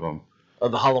lot of them.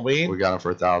 Of the Halloween? We got them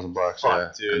for $1,000.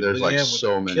 Fuck, dude. And there's like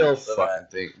so many fucking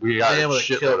things. We got a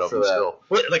shitload of them still.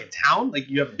 What, like a town? Like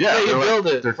you have? Yeah, you build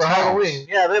it for Halloween.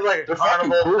 Yeah, they have like a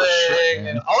carnival cool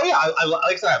thing. Like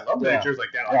I said, I love miniatures like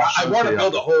that. Like, I want to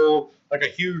build a whole like a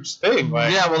huge thing.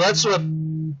 Like, yeah, well that's what.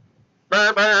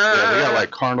 Yeah, they got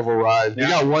like carnival rides. We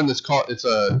got one that's called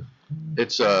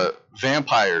it's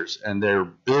vampires, and they're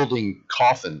building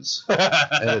coffins,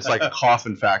 and it's like a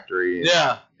coffin factory.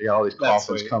 Yeah, they got all these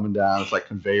coffins coming down. It's like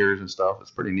conveyors and stuff.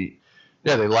 It's pretty neat.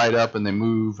 Yeah, they light up and they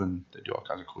move and they do all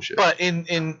kinds of cool shit. But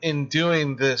in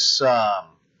doing this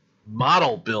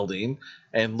model building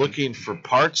and looking for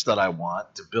parts that I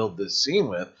want to build this scene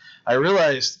with, I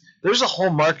realized there's a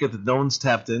whole market that no one's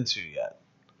tapped into yet.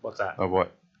 What's that? Of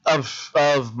what? Of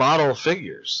model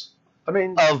figures. I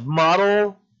mean, of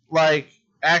model like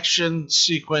action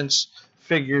sequence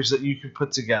figures that you could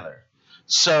put together.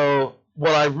 So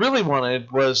what I really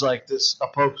wanted was like this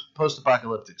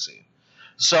post-apocalyptic scene.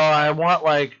 So I want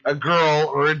like a girl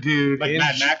or a dude like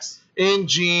Mad Max in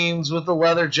jeans with a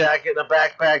leather jacket and a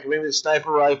backpack, maybe a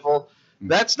sniper rifle.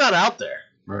 That's not out there.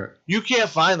 Right. You can't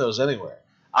find those anywhere.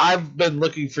 I've been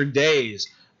looking for days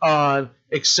on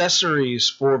accessories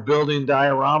for building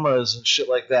dioramas and shit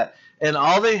like that, and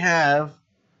all they have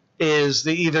is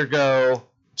they either go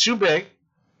too big,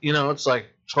 it's like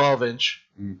 12-inch,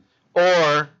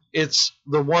 or it's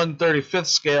the 1/35th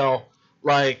scale,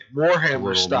 like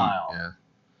Warhammer style. Yeah.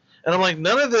 And I'm like,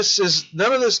 none of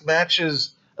this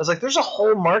matches. I was like, there's a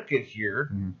whole market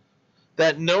here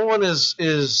that no one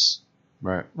is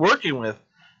right working with,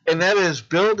 and that is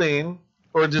building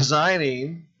or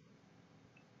designing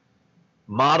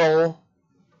model,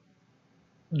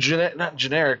 not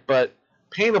generic, but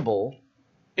paintable,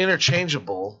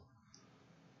 interchangeable,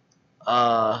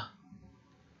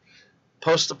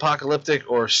 post-apocalyptic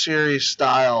or series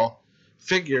style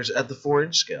figures at the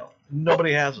 4-inch scale.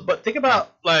 Nobody has them. But think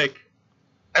about like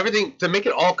everything to make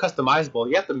it all customizable.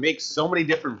 You have to make so many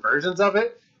different versions of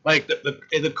it. Like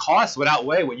the cost would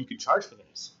outweigh what you could charge for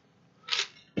those.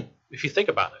 If you think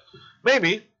about it,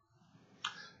 maybe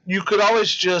you could always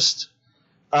just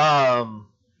have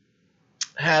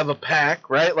a pack,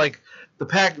 right? Like the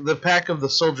pack of the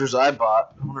soldiers I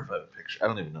bought. I wonder if I have a picture. I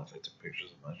don't even know if I took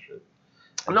pictures of my shit.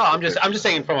 No, I'm just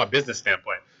saying from a business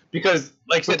standpoint. Because,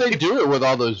 like, but they do it with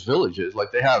all those villages.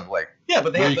 Like, they have, like,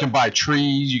 but they you can buy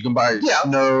trees, you can buy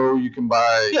snow, you can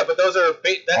buy. Yeah, but those are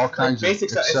all kinds basic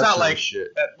of stuff. It's not like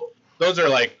shit. Those are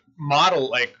like model,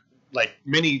 like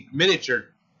miniature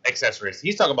accessories.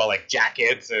 He's talking about like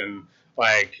jackets and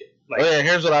like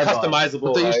here's what I customizable.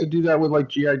 But they used to do that with like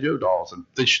GI Joe dolls, and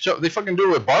they fucking do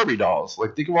it with Barbie dolls.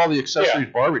 Like, think of all the accessories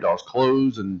Barbie dolls,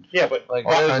 clothes, and but like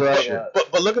all kinds of shit.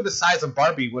 But look at the size of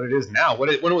Barbie. What it is now. When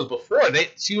it was before,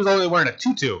 she was only wearing a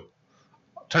tutu.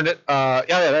 Turned it.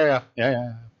 Yeah.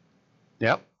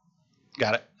 Yep.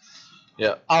 Got it.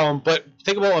 Yeah. But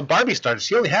think about when Barbie started.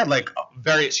 She only had like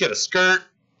she had a skirt,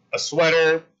 a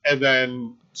sweater, and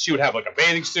then she would have like a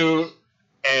bathing suit,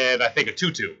 and I think a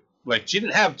tutu. Like, she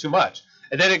didn't have too much.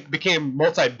 And then it became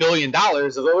multi-billion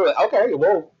dollars. And they were like, okay,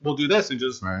 we'll do this. And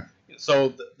just right.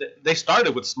 So they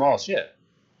started with small shit.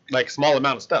 Like, small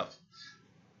amount of stuff.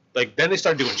 Like, then they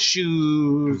started doing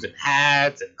shoes and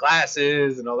hats and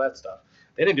glasses and all that stuff.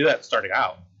 They didn't do that starting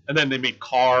out. And then they made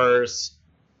cars.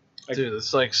 Dude,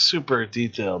 it's like super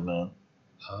detailed, man.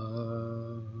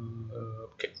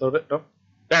 Okay, a little bit. No.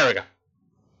 There we go.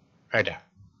 Right there.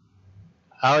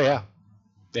 Oh, yeah.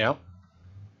 Yeah.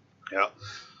 Yeah,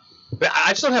 but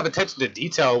I just don't have attention to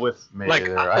detail with like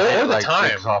all the time.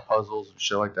 Jigsaw puzzles and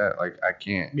shit like that. Like, I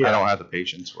can't. Yeah. I don't have the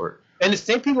patience for it. And the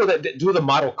same people that do the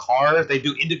model cars, they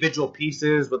do individual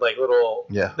pieces with like little.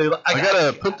 Yeah. I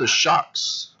gotta put the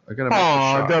shocks. I gotta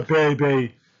make the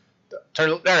baby.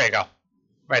 Turn. There you go.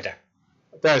 Right there.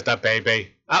 There's that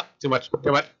baby. Oh, too much.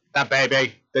 That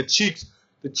baby. The cheeks.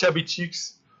 The chubby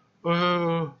cheeks.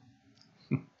 Well,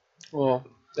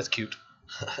 that's cute.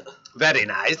 Very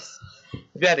nice.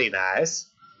 Very nice.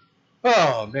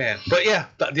 Oh man, but yeah,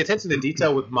 the attention to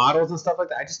detail with models and stuff like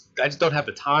that. I just don't have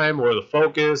the time or the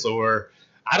focus, or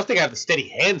I don't think I have the steady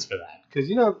hands for that. Because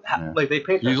like they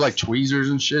paint. You use like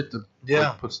tweezers and shit to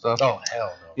put stuff. Oh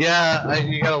hell no. Yeah,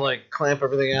 you gotta like clamp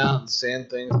everything out and sand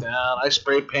things down. I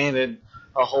spray painted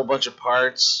a whole bunch of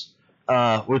parts,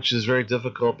 which is very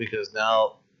difficult because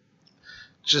now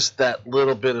just that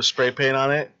little bit of spray paint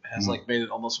on it has like made it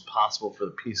almost impossible for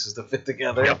the pieces to fit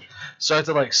together. Yep. So I have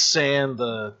to like sand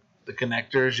the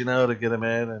connectors, to get them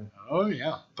in. And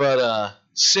but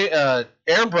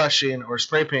airbrushing or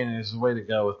spray painting is the way to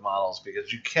go with models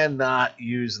because you cannot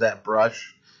use that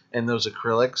brush and those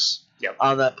acrylics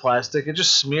on that plastic. It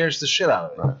just smears the shit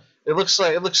out of it. Right. It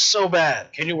looks so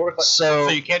bad. Can you work so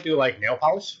you can't do like nail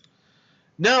polish?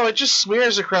 No, it just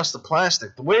smears across the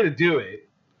plastic. The way to do it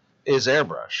is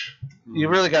airbrush. You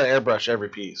really got to airbrush every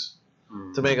piece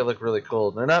to make it look really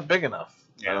cool. They're not big enough,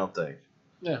 I don't think.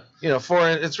 Yeah.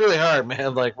 It's really hard,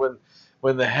 man. Like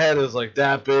when the head is like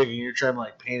that big and you're trying to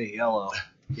like paint it yellow.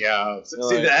 Yeah.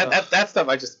 See that stuff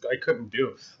I couldn't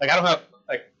do. Like I don't have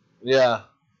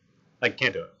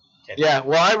can't do it.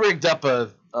 Well, I rigged up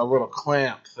a little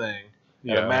clamp thing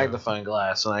and a magnifying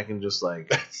glass, and I can just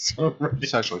like.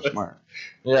 It's actually smart.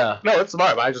 Yeah. No, it's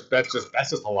smart. But that's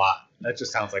just a lot. That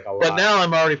just sounds like a lot. But now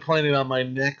I'm already planning on my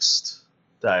next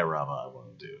diorama I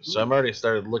want to do. So I'm already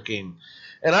started looking,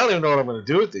 and I don't even know what I'm going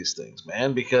to do with these things,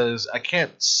 man, because I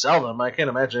can't sell them. I can't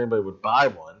imagine anybody would buy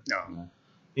one.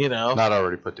 No. Not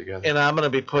already put together. And I'm going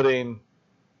to be putting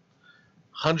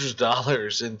hundreds of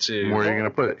dollars into. Where are you going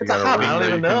to put it? It's a hobby. I don't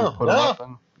even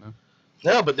know.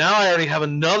 No, but now I already have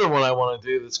another one I want to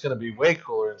do that's going to be way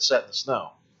cooler and set in the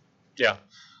snow. Yeah.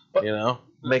 But,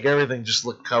 make everything just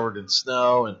look covered in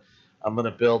snow, and I'm going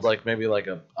to build maybe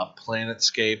a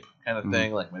planetscape kind of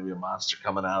thing, like maybe a monster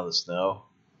coming out of the snow,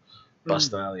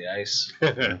 busting out of the ice.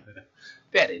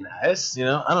 Very nice. I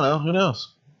don't know. Who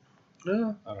knows?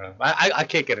 Yeah. I don't know. I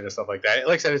can't get into stuff like that.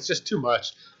 Like I said, it's just too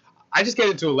much. I just get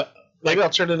into maybe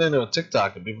I'll turn it into a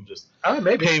TikTok and people just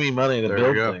maybe pay me money to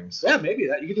build things. Yeah, maybe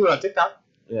that you can do it on TikTok.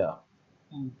 Yeah.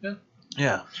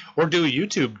 Yeah. Or do a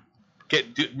YouTube.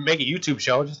 Make a YouTube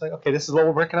show. Just like, okay, this is what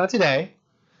we're working on today.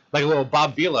 Like a little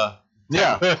Bob Vila.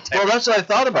 Yeah. Well, that's what I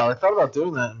thought about. I thought about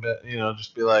doing that, but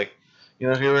just be like,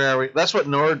 here we are. That's what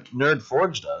Nerd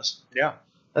Forge does. Yeah.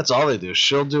 That's all they do.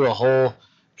 She'll do a whole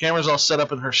camera's all set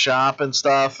up in her shop and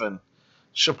stuff, and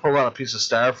she'll pull out a piece of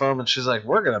styrofoam, and she's like,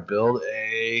 we're gonna build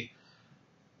a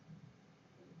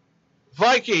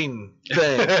Viking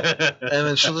thing. And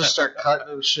then she'll just start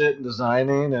cutting and shit and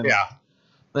designing, and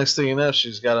next thing you know,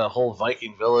 she's got a whole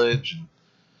Viking village, and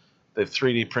they've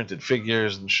 3D printed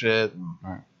figures and shit.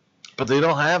 But they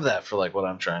don't have that for what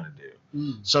I'm trying to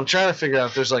do. So I'm trying to figure out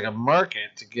if there's a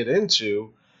market to get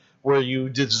into where you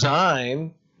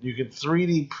design, you can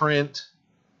 3D print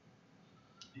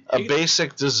a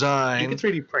basic design. You can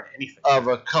 3D print anything of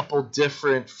a couple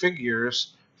different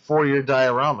figures for your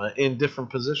diorama in different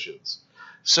positions.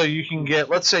 So you can get,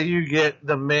 let's say you get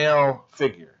the male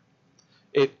figure.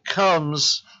 It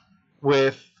comes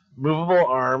with movable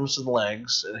arms and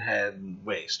legs and head and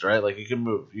waist, right? Like you can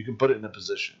move. You can put it in a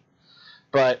position.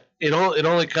 But it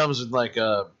only comes with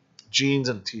jeans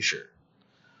and a t-shirt.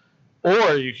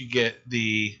 Or you could get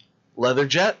the leather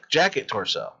jacket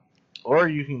torso. Or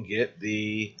you can get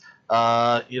the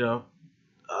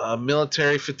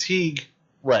military fatigue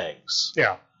legs.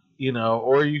 Yeah.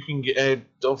 Or you can get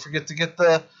don't forget to get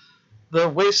the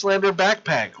Wastelander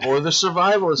backpack or the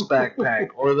Survivalist backpack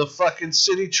or the fucking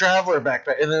City Traveler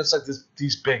backpack. And then it's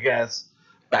these big ass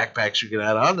backpacks you can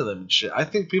add onto them and shit. I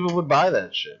think people would buy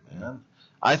that shit, man.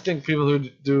 I think people who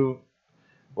do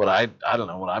what I don't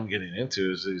know what I'm getting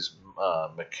into is these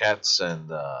maquettes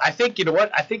and. I think you know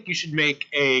what I think you should make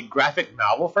a graphic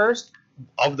novel first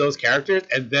of those characters,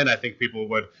 and then I think people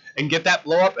would get that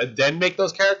blow up, and then make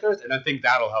those characters, and I think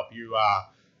that'll help you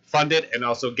fund it and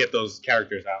also get those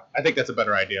characters out. I think that's a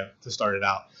better idea to start it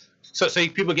out, so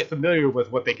people get familiar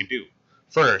with what they can do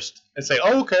first, and say,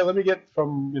 oh, okay, let me get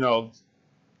from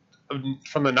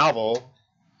the novel.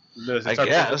 I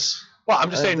guess. Well,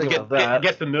 I'm just saying to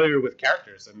get familiar with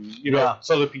characters, and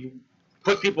so that you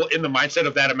put people in the mindset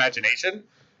of that imagination,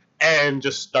 and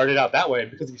just start it out that way.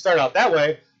 Because if you start out that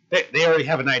way, they already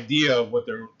have an idea of what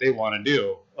they want to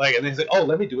do. And they say, oh,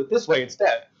 let me do it this way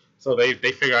instead. So they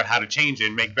figure out how to change it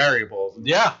and make variables.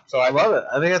 Yeah, so I love it.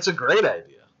 I think that's a great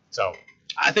idea. So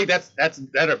I think that's a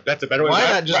better way.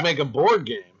 Why not just make a board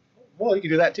game? Well, you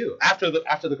can do that too after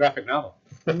the graphic novel.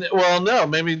 Well, no,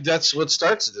 maybe that's what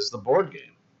starts it, is the board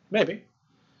game. Maybe.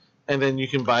 And then you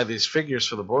can buy these figures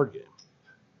for the board game.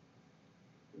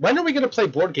 When are we going to play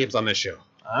board games on this show?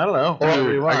 I don't know.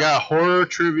 Dude, I got Horror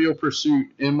Trivial Pursuit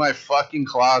in my fucking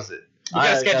closet. You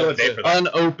got to schedule a day for that.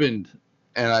 Unopened,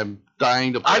 and I'm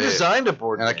dying to play I designed a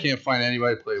board and game. I can't find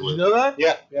anybody to play with. You know that?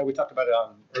 Yeah, we talked about it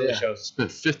on early shows. Spent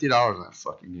 $50 on that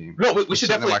fucking game. No, we should sitting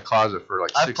definitely. in my closet for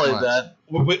like 6 months. I played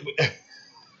that.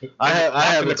 I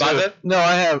have in the it too. closet? No,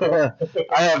 I have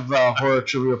Horror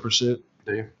Trivia Pursuit.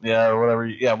 Do you? Yeah, or whatever.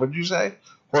 Yeah, what did you say?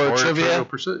 Horror Trivia Trivial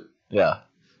Pursuit. Yeah.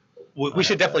 We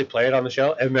should definitely play it on the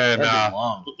show, and then That'd be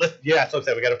long. that's what I'm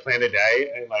saying. We got to plan a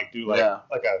day and do like a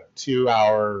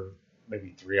 2-hour,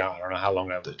 maybe 3 hour. I don't know how long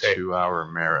that would take. 2-hour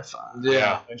marathon.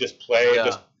 Yeah. And just play, Yeah.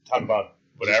 just talk about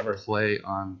whatever. Just play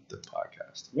on the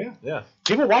podcast. Yeah.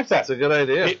 People watch that. That's a good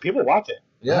idea. People watch it.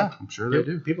 Yeah. I'm sure they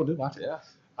do. People do watch it. Yeah.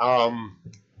 I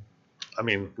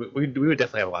mean, we would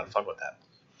definitely have a lot of fun with that.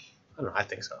 I don't know. I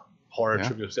think so. Horror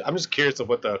trivia. I'm just curious of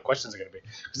what the questions are going to be.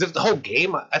 Because if the whole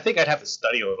game, I think I'd have to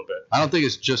study a little bit. I don't think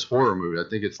it's just horror movie. I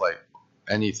think it's like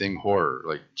anything horror,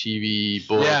 like TV,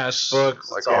 books,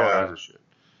 like all kinds of shit.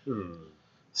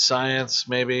 Science,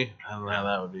 maybe. I don't know how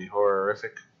that would be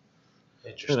horrific.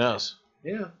 Interesting. Who knows?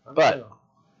 Yeah. But,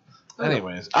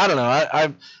 anyways, I don't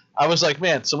know. I was like,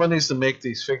 man, someone needs to make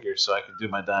these figures so I can do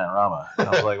my diorama. And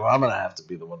I was like, well, I'm going to have to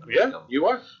be the one to make them. You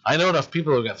are. I know enough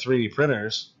people who got 3D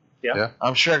printers. Yeah.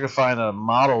 I'm sure I could find a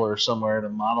model or somewhere to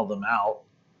model them out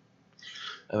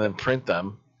and then print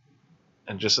them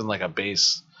and just in like a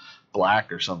base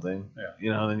black or something.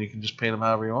 Yeah. Then you can just paint them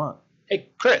however you want. Hey,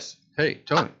 Chris. Hey,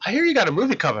 Tony. I hear you got a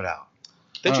movie coming out.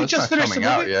 Did you just finish the movie?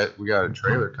 Coming out yet? We got a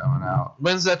trailer coming out.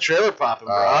 When's that trailer popping,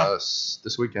 bro?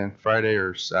 This weekend, Friday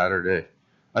or Saturday.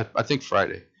 I think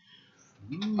Friday.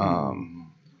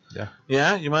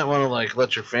 Yeah, you might want to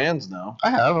let your fans know.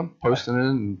 I have them posting it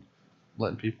and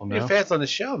letting people know. Your fans on the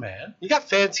show, man. You got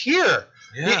fans here.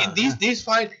 Yeah. These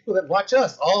fine people that watch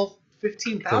us, all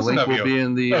 15,000 The link of will you. be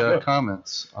in the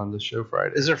comments on the show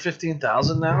Friday. Is there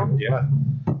 15,000 now? Yeah.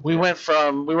 We were at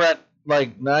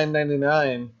like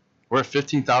 $9.99. We're at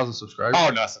 15,000 subscribers. Oh,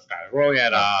 no, subscribers. We're only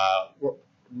at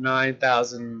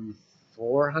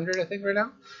 9,400, I think, right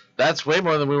now. That's way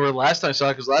more than we were last time I saw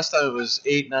it, because last time it was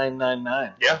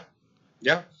 $8,999.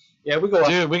 Yeah, we go up.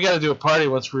 Dude, we got to do a party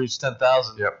once we reach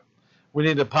 10,000. Yep. We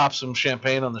need to pop some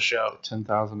champagne on the show. $10,000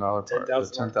 part.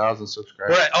 10,000. 10,000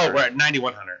 subscribers. We're at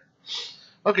 9,100.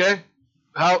 Okay.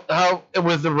 How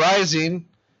with the rising,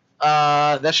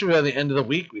 that should be by the end of the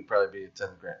week. We'd probably be at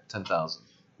 10,000.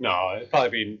 No, it'd probably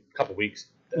be a couple weeks.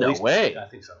 No way. I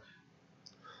think so.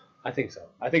 I think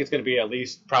it's going to be at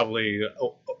least probably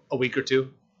a week or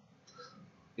two.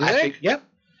 You think? Yeah.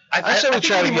 I say we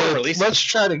try to get it. release. Let's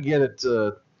try to get it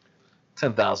to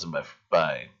 10,000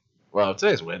 by. Well,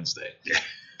 today's Wednesday. Yeah.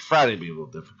 Friday would be a little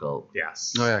difficult.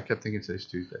 Yes. Oh, yeah, I kept thinking today's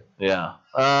Tuesday. Yeah.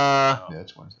 Yeah,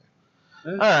 it's Wednesday.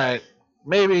 All right.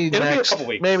 Maybe It'll be a next. couple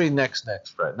weeks. Maybe next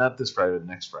Friday. Not this Friday, but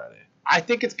next Friday. I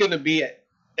think it's going to be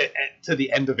to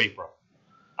the end of April.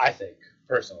 I think,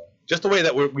 personally. Just the way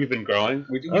that we've been growing.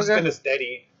 We've been a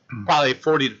steady, probably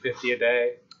 40 to 50 a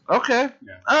day. Okay.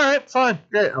 Yeah. All right. Fine.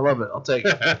 Great. I love it. I'll take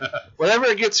it. Whenever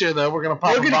it gets here, though, we're gonna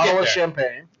pop a bottle of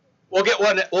champagne. We'll get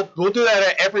one. We'll do that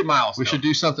at every milestone. We should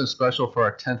do something special for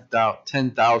our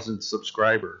 10,000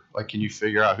 subscriber. Like, can you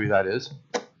figure out who that is?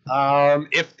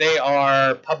 If they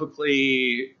are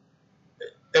publicly,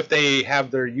 if they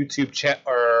have their YouTube chat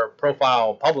or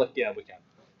profile public, yeah, we can.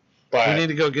 But We need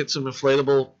to go get some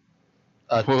inflatable.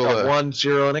 A 1,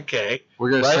 0, and a K. We're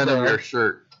going to Right send them there. your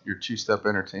shirt, your Two-Step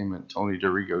Entertainment Tony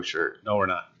DeRigo shirt, no, we're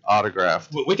not.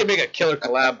 autographed. We can make a Killer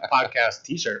Collab podcast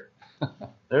T-shirt.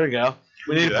 There we go.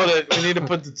 We need do to put it. We need to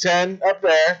put the 10 up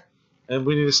there, and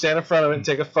we need to stand in front of it and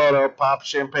take a photo, pop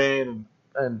champagne,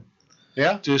 and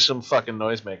do some fucking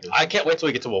noisemakers. I can't wait till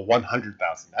we get to a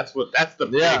 100,000. That's the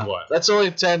big one. That's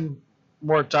only 10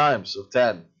 more times of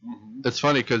 10. Mm-hmm. It's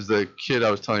funny because the kid I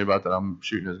was telling you about that I'm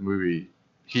shooting his movie,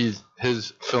 his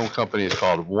film company is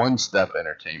called One Step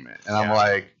Entertainment, and I'm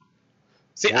like,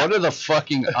 what are the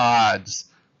fucking odds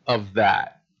of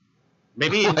that?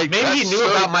 Maybe Like, he that's knew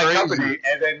so about my crazy. company,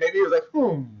 and then maybe he was like,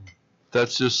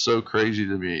 That's just so crazy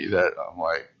to me that I'm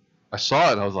like, I saw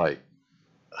it and I was like,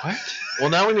 what? Well,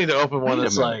 now we need to open one Wait a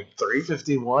that's minute. like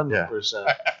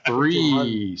 351%.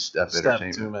 3 Step Step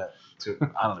Entertainment.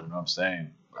 I don't even know what I'm saying.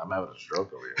 I'm having a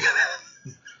stroke over here.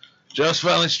 Joe's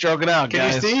finally stroking out,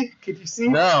 guys. Can you see?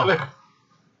 No.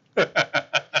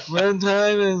 What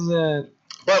time is it?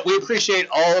 But we appreciate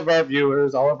all of our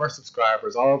viewers, all of our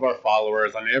subscribers, all of our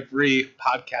followers on every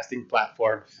podcasting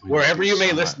platform, wherever you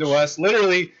may listen to us.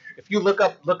 Literally, if you look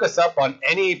us up on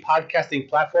any podcasting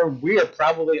platform, we are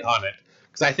probably on it.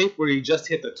 Because I think we just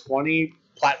hit the 20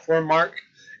 platform mark,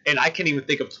 and I can't even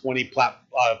think of 20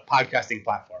 podcasting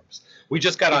platforms. We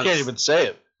just got on. You can't even say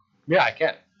it. Yeah, I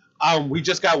can. We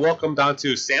just got welcomed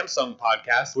onto Samsung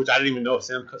podcast, which I didn't even know if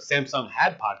Samsung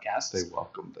had podcasts. They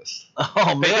welcomed us.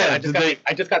 Oh man, I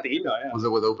just got the email. Yeah. Was it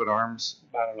with open arms?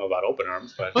 I don't know about open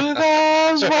arms, but with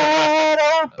arms wide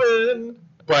open.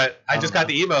 But I just got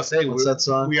the email saying What's that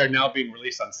song? We are now being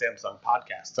released on Samsung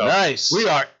podcast. So nice. We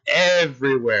are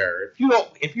everywhere.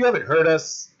 If you haven't heard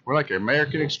us, we're like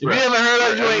American Express. If you haven't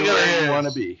heard us, you ain't gonna hear. Want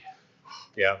to be.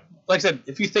 Yeah. Like I said,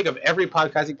 if you think of every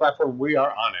podcasting platform, we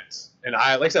are on it. And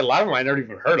like I said, a lot of them I never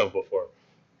even heard of before.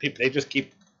 People, they just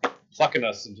keep plucking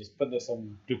us and just putting us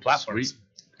on new platforms. Sweet.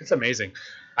 It's amazing.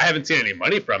 I haven't seen any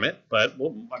money from it, but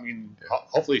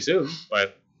hopefully soon.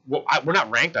 But we're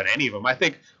not ranked on any of them. I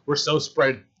think we're so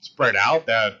spread out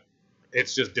that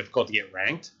it's just difficult to get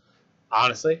ranked.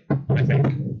 Honestly, I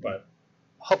think. But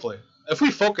hopefully, if we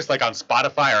focus like on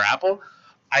Spotify or Apple,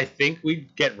 I think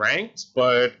we'd get ranked.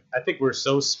 But I think we're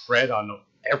so spread on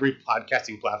every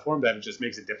podcasting platform that it just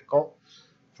makes it difficult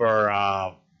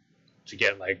for to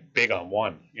get like big on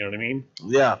one. You know what I mean?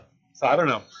 Yeah. So I don't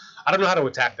know how to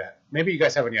attack that. Maybe you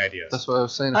guys have any ideas. That's what I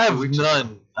was saying. I have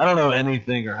none. I don't know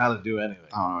anything or how to do anything.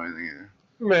 I don't know anything either.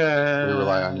 Man, we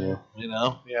rely on you. You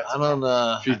know? Yeah. I don't.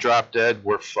 If you drop dead,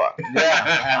 we're fucked.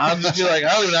 Yeah. I'll just be like,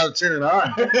 I don't even know how to turn it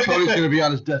on. Tony's gonna be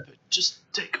on his deathbed.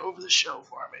 Just take over the show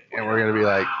for me. And we're gonna be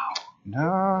like, no,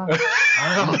 I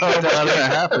don't know if that's gonna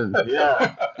happen.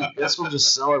 Yeah. I guess we'll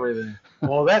just sell everything.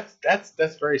 Well, that's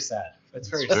very sad. That's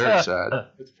very sad.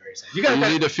 It's very sad. You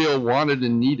need to feel wanted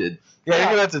and needed. Yeah, you're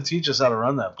gonna have to teach us how to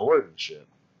run that board and shit.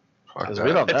 Because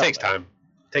we don't know. It takes time.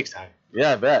 It takes time.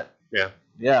 Yeah, I bet. Yeah.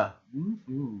 Yeah.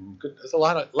 Mm-hmm. Good. There's a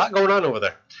lot going on over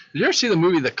there. Did you ever see the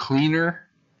movie The Cleaner?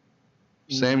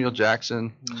 Samuel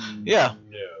Jackson. Yeah.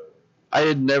 No. I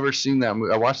had never seen that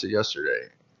movie. I watched it yesterday.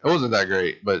 It wasn't that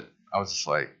great, but I was just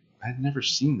like, I had never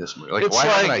seen this movie. Like, why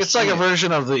haven't I it's seen like it? a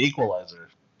version of The Equalizer.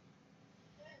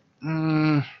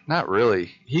 Not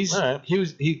really.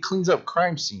 He cleans up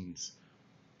crime scenes,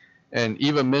 and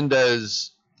Eva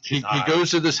Mendes. He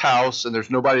goes to this house and there's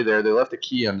nobody there. They left a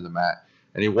key under the mat,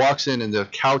 and he walks in and the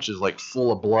couch is like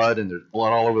full of blood and there's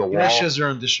blood all over the wall. You know she has her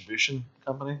own distribution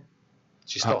company.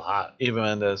 She's still hot. Eva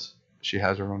Mendes. She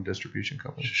has her own distribution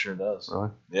company. She sure does. Really?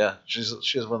 Yeah, she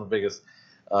has one of the biggest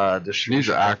distribution she needs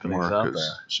to act more out there.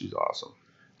 She's awesome.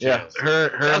 Yeah,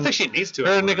 her. I don't think she needs to.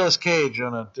 Her and Nicolas Cage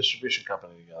own a distribution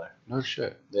company together. No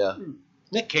shit. Yeah.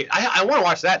 Nick Cage. I want to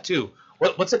watch that too.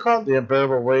 What's it called? The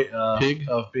Unbearable Weight Pig?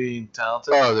 of Being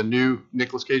Talented. Oh, the new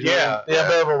Nicolas Cage movie? Yeah. The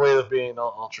Unbearable Weight of Being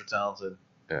Ultra Talented.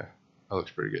 Yeah, that looks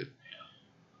pretty good.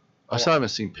 I still haven't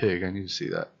seen Pig. I need to see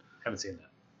that. Haven't seen that.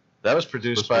 That was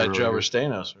produced by really Joe good.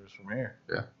 Restanos, who's from here.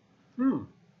 Yeah.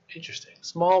 Interesting.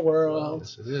 Small world.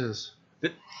 Yes, it is.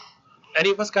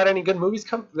 Any of us got any good movies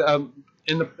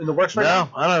in the works right now?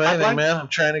 No, I don't have anything, Pipeline? man. I'm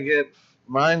trying to get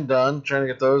mine done. Trying to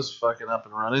get those fucking up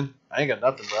and running. I ain't got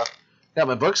nothing, bro. Got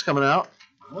my books coming out.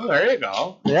 Oh, there you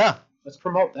go. Yeah. Let's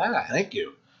promote that. Thank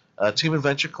you. Team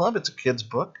Adventure Club. It's a kid's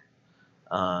book.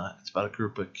 It's about a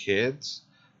group of kids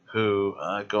who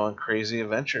go on crazy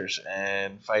adventures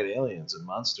and fight aliens and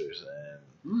monsters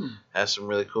and have some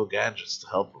really cool gadgets to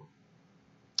help them.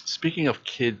 Speaking of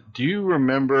kid, do you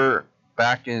remember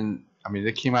back in,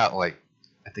 they came out like,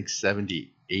 I think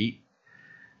 78.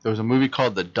 There was a movie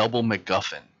called The Double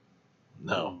MacGuffin.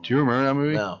 No. Do you remember that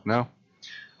movie? No.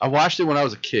 I watched it when I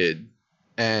was a kid,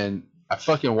 and I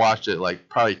fucking watched it like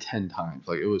probably 10 times.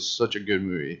 Like, it was such a good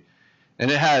movie.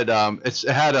 And it had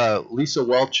Lisa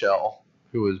Whelchel,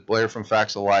 who was Blair from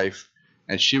Facts of Life,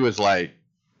 and she was like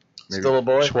maybe Still a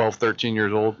boy? 12, 13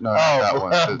 years old. No, not that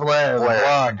one. Blair, the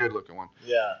blonde. Good looking one.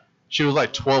 Yeah. She was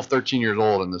like 12, 13 years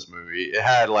old in this movie. It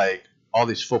had like all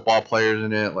these football players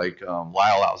in it, like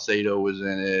Lyle Alzado was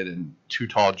in it, and Too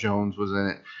Tall Jones was in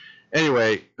it.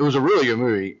 Anyway, it was a really good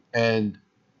movie, and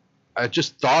I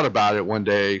just thought about it one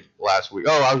day last week.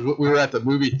 We were at the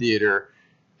movie theater,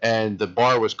 and the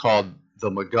bar was called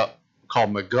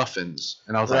MacGuffins,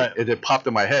 and I was like, it popped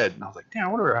in my head, and I was like, damn, I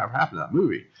wonder what happened to that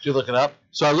movie. Did you look it up?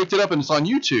 So I looked it up, and it's on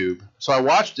YouTube. So I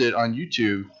watched it on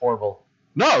YouTube. Horrible.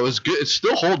 No, it was good. It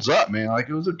still holds up, man. Like,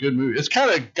 it was a good movie. It's kind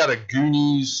of got a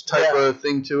Goonies type of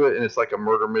thing to it, and it's like a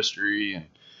murder mystery.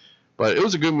 But it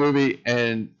was a good movie,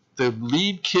 and the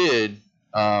lead kid,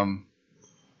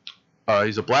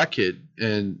 he's a black kid,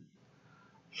 and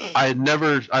I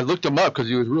looked him up because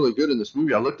he was really good in this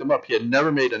movie. I looked him up. He had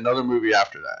never made another movie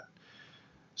after that.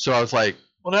 So I was like,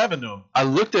 what happened to him? I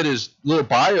looked at his little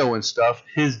bio and stuff.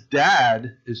 His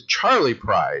dad is Charlie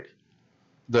Pride,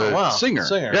 the singer.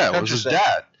 Yeah, it was his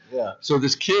dad. Yeah. So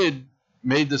this kid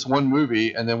made this one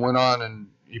movie and then went on and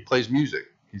he plays music.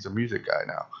 He's a music guy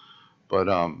now. But,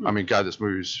 I mean, God, this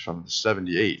movie's from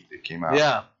 78. It came out.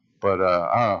 Yeah. But,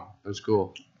 I don't know. It was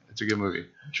cool. It's a good movie.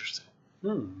 Interesting.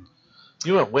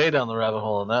 You went way down the rabbit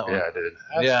hole on that one. Yeah, I did.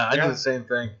 I did the same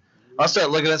thing. I'll start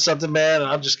looking at something, man, and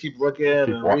I'll just keep looking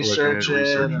and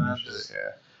researching.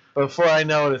 But before I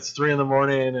know it, it's 3 a.m.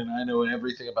 and I know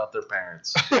everything about their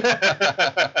parents.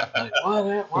 Like,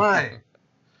 what? Why?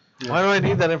 Why do I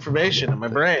need that information in my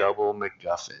brain? Double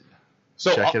MacGuffin.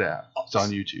 So check it out. It's on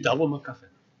YouTube. Double MacGuffin.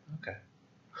 Okay.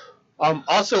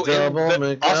 Also in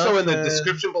the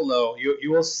description below,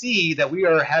 you will see that we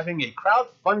are having a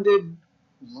crowd-funded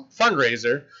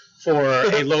fundraiser for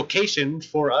a location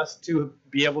for us to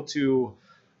be able to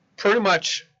pretty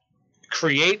much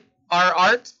create our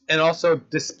art and also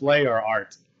display our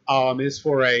art. Is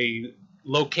for a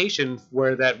location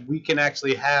where that we can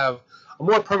actually have a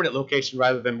more permanent location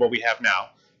rather than what we have now.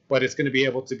 But it's going to be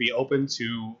able to be open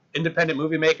to independent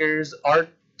movie makers,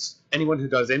 arts, anyone who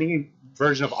does any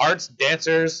version of arts,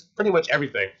 dancers, pretty much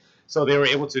everything. So they were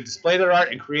able to display their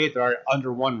art and create their art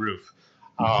under one roof.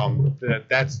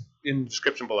 That's in the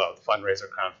description below, the fundraiser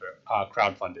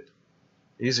crowdfunded.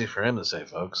 Easy for him to say,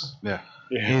 folks. Yeah.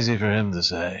 Easy for him to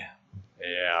say.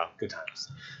 Yeah, good times.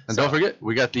 And don't forget,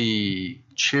 we got the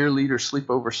Cheerleader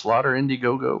Sleepover Slaughter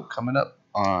Indiegogo coming up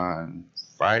on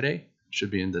Friday. Should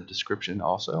be in the description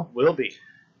also. Will be.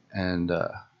 And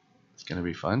it's going to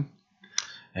be fun.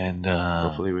 And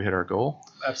hopefully we hit our goal.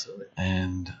 Absolutely.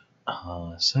 And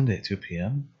Sunday at 2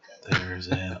 p.m., there's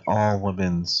an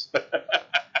all-women's...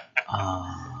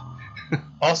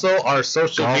 Also, our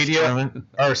social media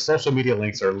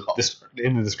links are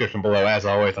in the description below, as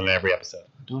always, on every episode.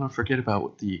 Don't forget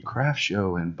about the craft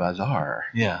show and bazaar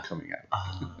coming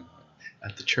out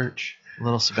at the church.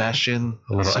 Little Sebastian.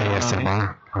 A little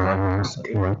ASMR.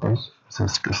 You like this?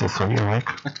 Is this what you like?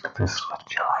 This is what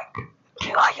you like. Do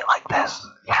you like it like this?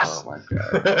 Yes. Oh my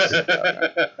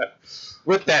God.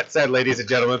 With that said, ladies and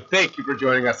gentlemen, thank you for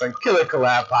joining us on Killer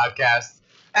Collab Podcast.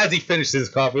 As he finishes his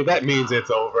coffee, that means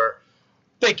it's over.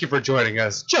 Thank you for joining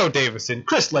us, Joe Davison,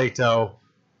 Chris Lato.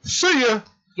 See ya.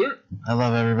 I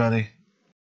love everybody.